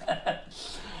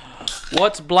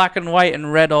 What's black and white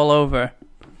and red all over?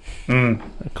 A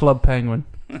club penguin.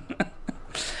 All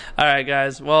right,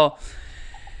 guys. Well,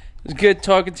 it was good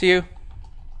talking to you.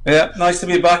 Yeah, nice to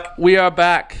be back. We are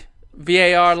back.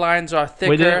 VAR lines are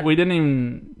thicker. We didn't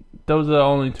even. Those are the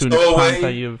only 2 times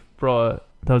that you've brought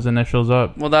those initials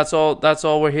up. Well, that's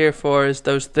all we're here for is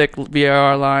those thick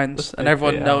VAR lines, and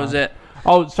everyone knows it.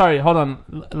 Oh, sorry. Hold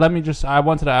on. Let me just. I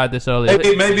wanted to add this earlier.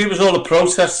 Maybe it was all the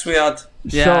protests we had.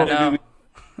 Yeah. So,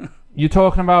 you're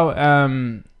talking about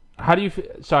how do you?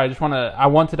 Sorry, I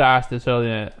wanted to ask this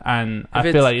earlier, and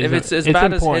I feel like if it's as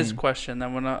bad important. as his question,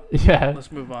 then we're not. Yeah.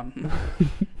 Let's move on.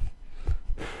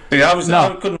 Yeah,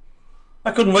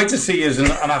 I couldn't wait to see you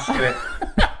and ask you it.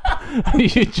 Are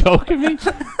you joking me?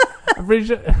 I'm pretty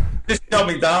sure. Just got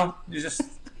me down.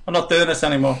 I'm not doing this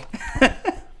anymore.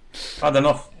 Had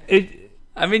enough.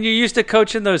 I mean, you're used to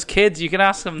coaching those kids. You can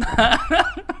ask them that.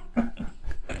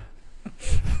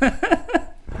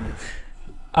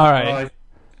 All right.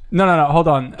 No. Hold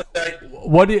on. Okay.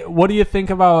 What do you think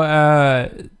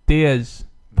about Diaz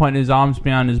putting his arms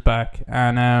behind his back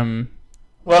and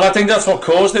Well, I think that's what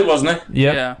caused it, wasn't it?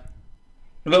 Yep. Yeah.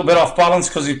 A little bit off balance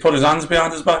because he put his hands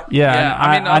behind his back. Yeah.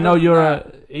 I know you're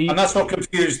and that's what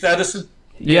confused Edison.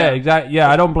 Yeah, exactly. Yeah,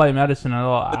 I don't blame Edison at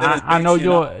all. I know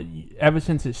you're ever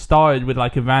since it started with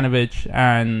like Ivanovic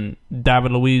and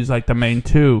David Luiz, like the main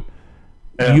 2.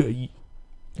 Yeah.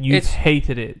 You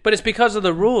hated it, but it's because of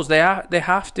the rules. They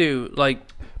have to like.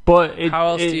 But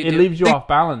it leaves you off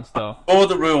balance though. Or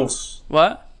the rules.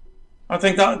 What? I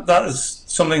think that is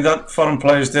something that foreign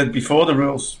players did before the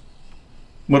rules.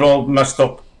 We're all messed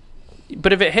up.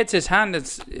 But if it hits his hand,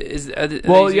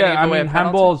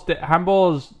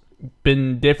 handball's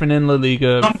been different in La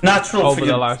Liga. Not natural over for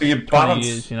the last 20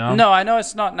 years, you know. No, I know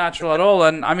it's not natural at all,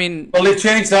 and I mean. Well, they've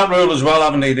changed that rule as well,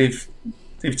 haven't they?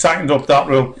 they've tightened up that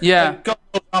rule. Yeah. God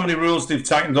knows how many rules they've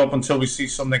tightened up until we see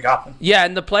something happen. Yeah,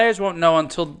 and the players won't know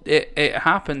until it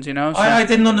happens, you know? So. I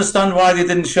didn't understand why they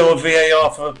didn't show a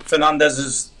VAR for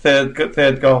Fernandez's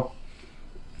third goal.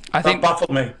 That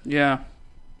baffled me. Yeah.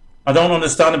 I don't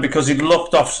understand it because he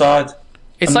looked offside.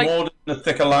 It's like more than the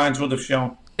thicker lines would have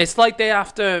shown. It's like they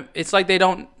have to. It's like they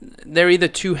don't. They're either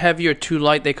too heavy or too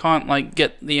light. They can't like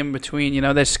get the in between. You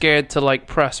know, they're scared to like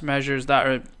press measures that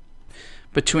are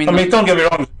between. I mean, don't get me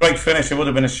wrong. Great finish. It would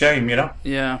have been a shame, you know.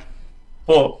 Yeah.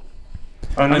 But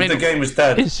I mean, the game was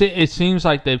dead. It seems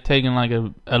like they've taken like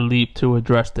a leap to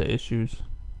address the issues.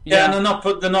 Yeah, and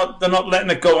they're not letting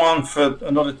it go on for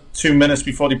another 2 minutes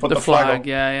before they put the flag up.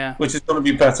 Yeah. Which is going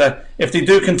to be better. If they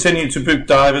do continue to book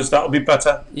divers, that'll be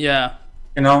better. Yeah.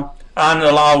 You know, and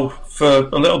allow for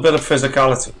a little bit of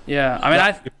physicality. Yeah, I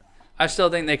mean, I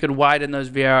still think they could widen those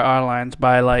VAR lines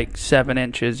by like 7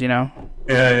 inches. You know.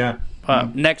 Yeah.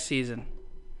 But next season.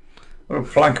 Or a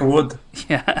plank of wood.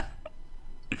 Yeah.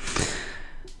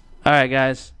 All right,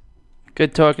 guys.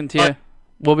 Good talking to you.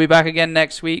 We'll be back again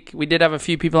next week. We did have a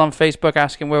few people on Facebook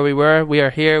asking where we were. We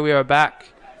are here. We are back.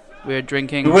 We are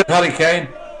drinking. We're with Harry Kane.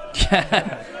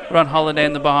 Yeah. We're on holiday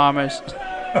in the Bahamas.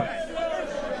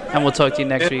 And we'll talk to you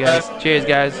next week, guys. Cheers,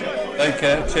 guys. Take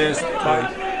care. Cheers.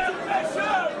 Bye.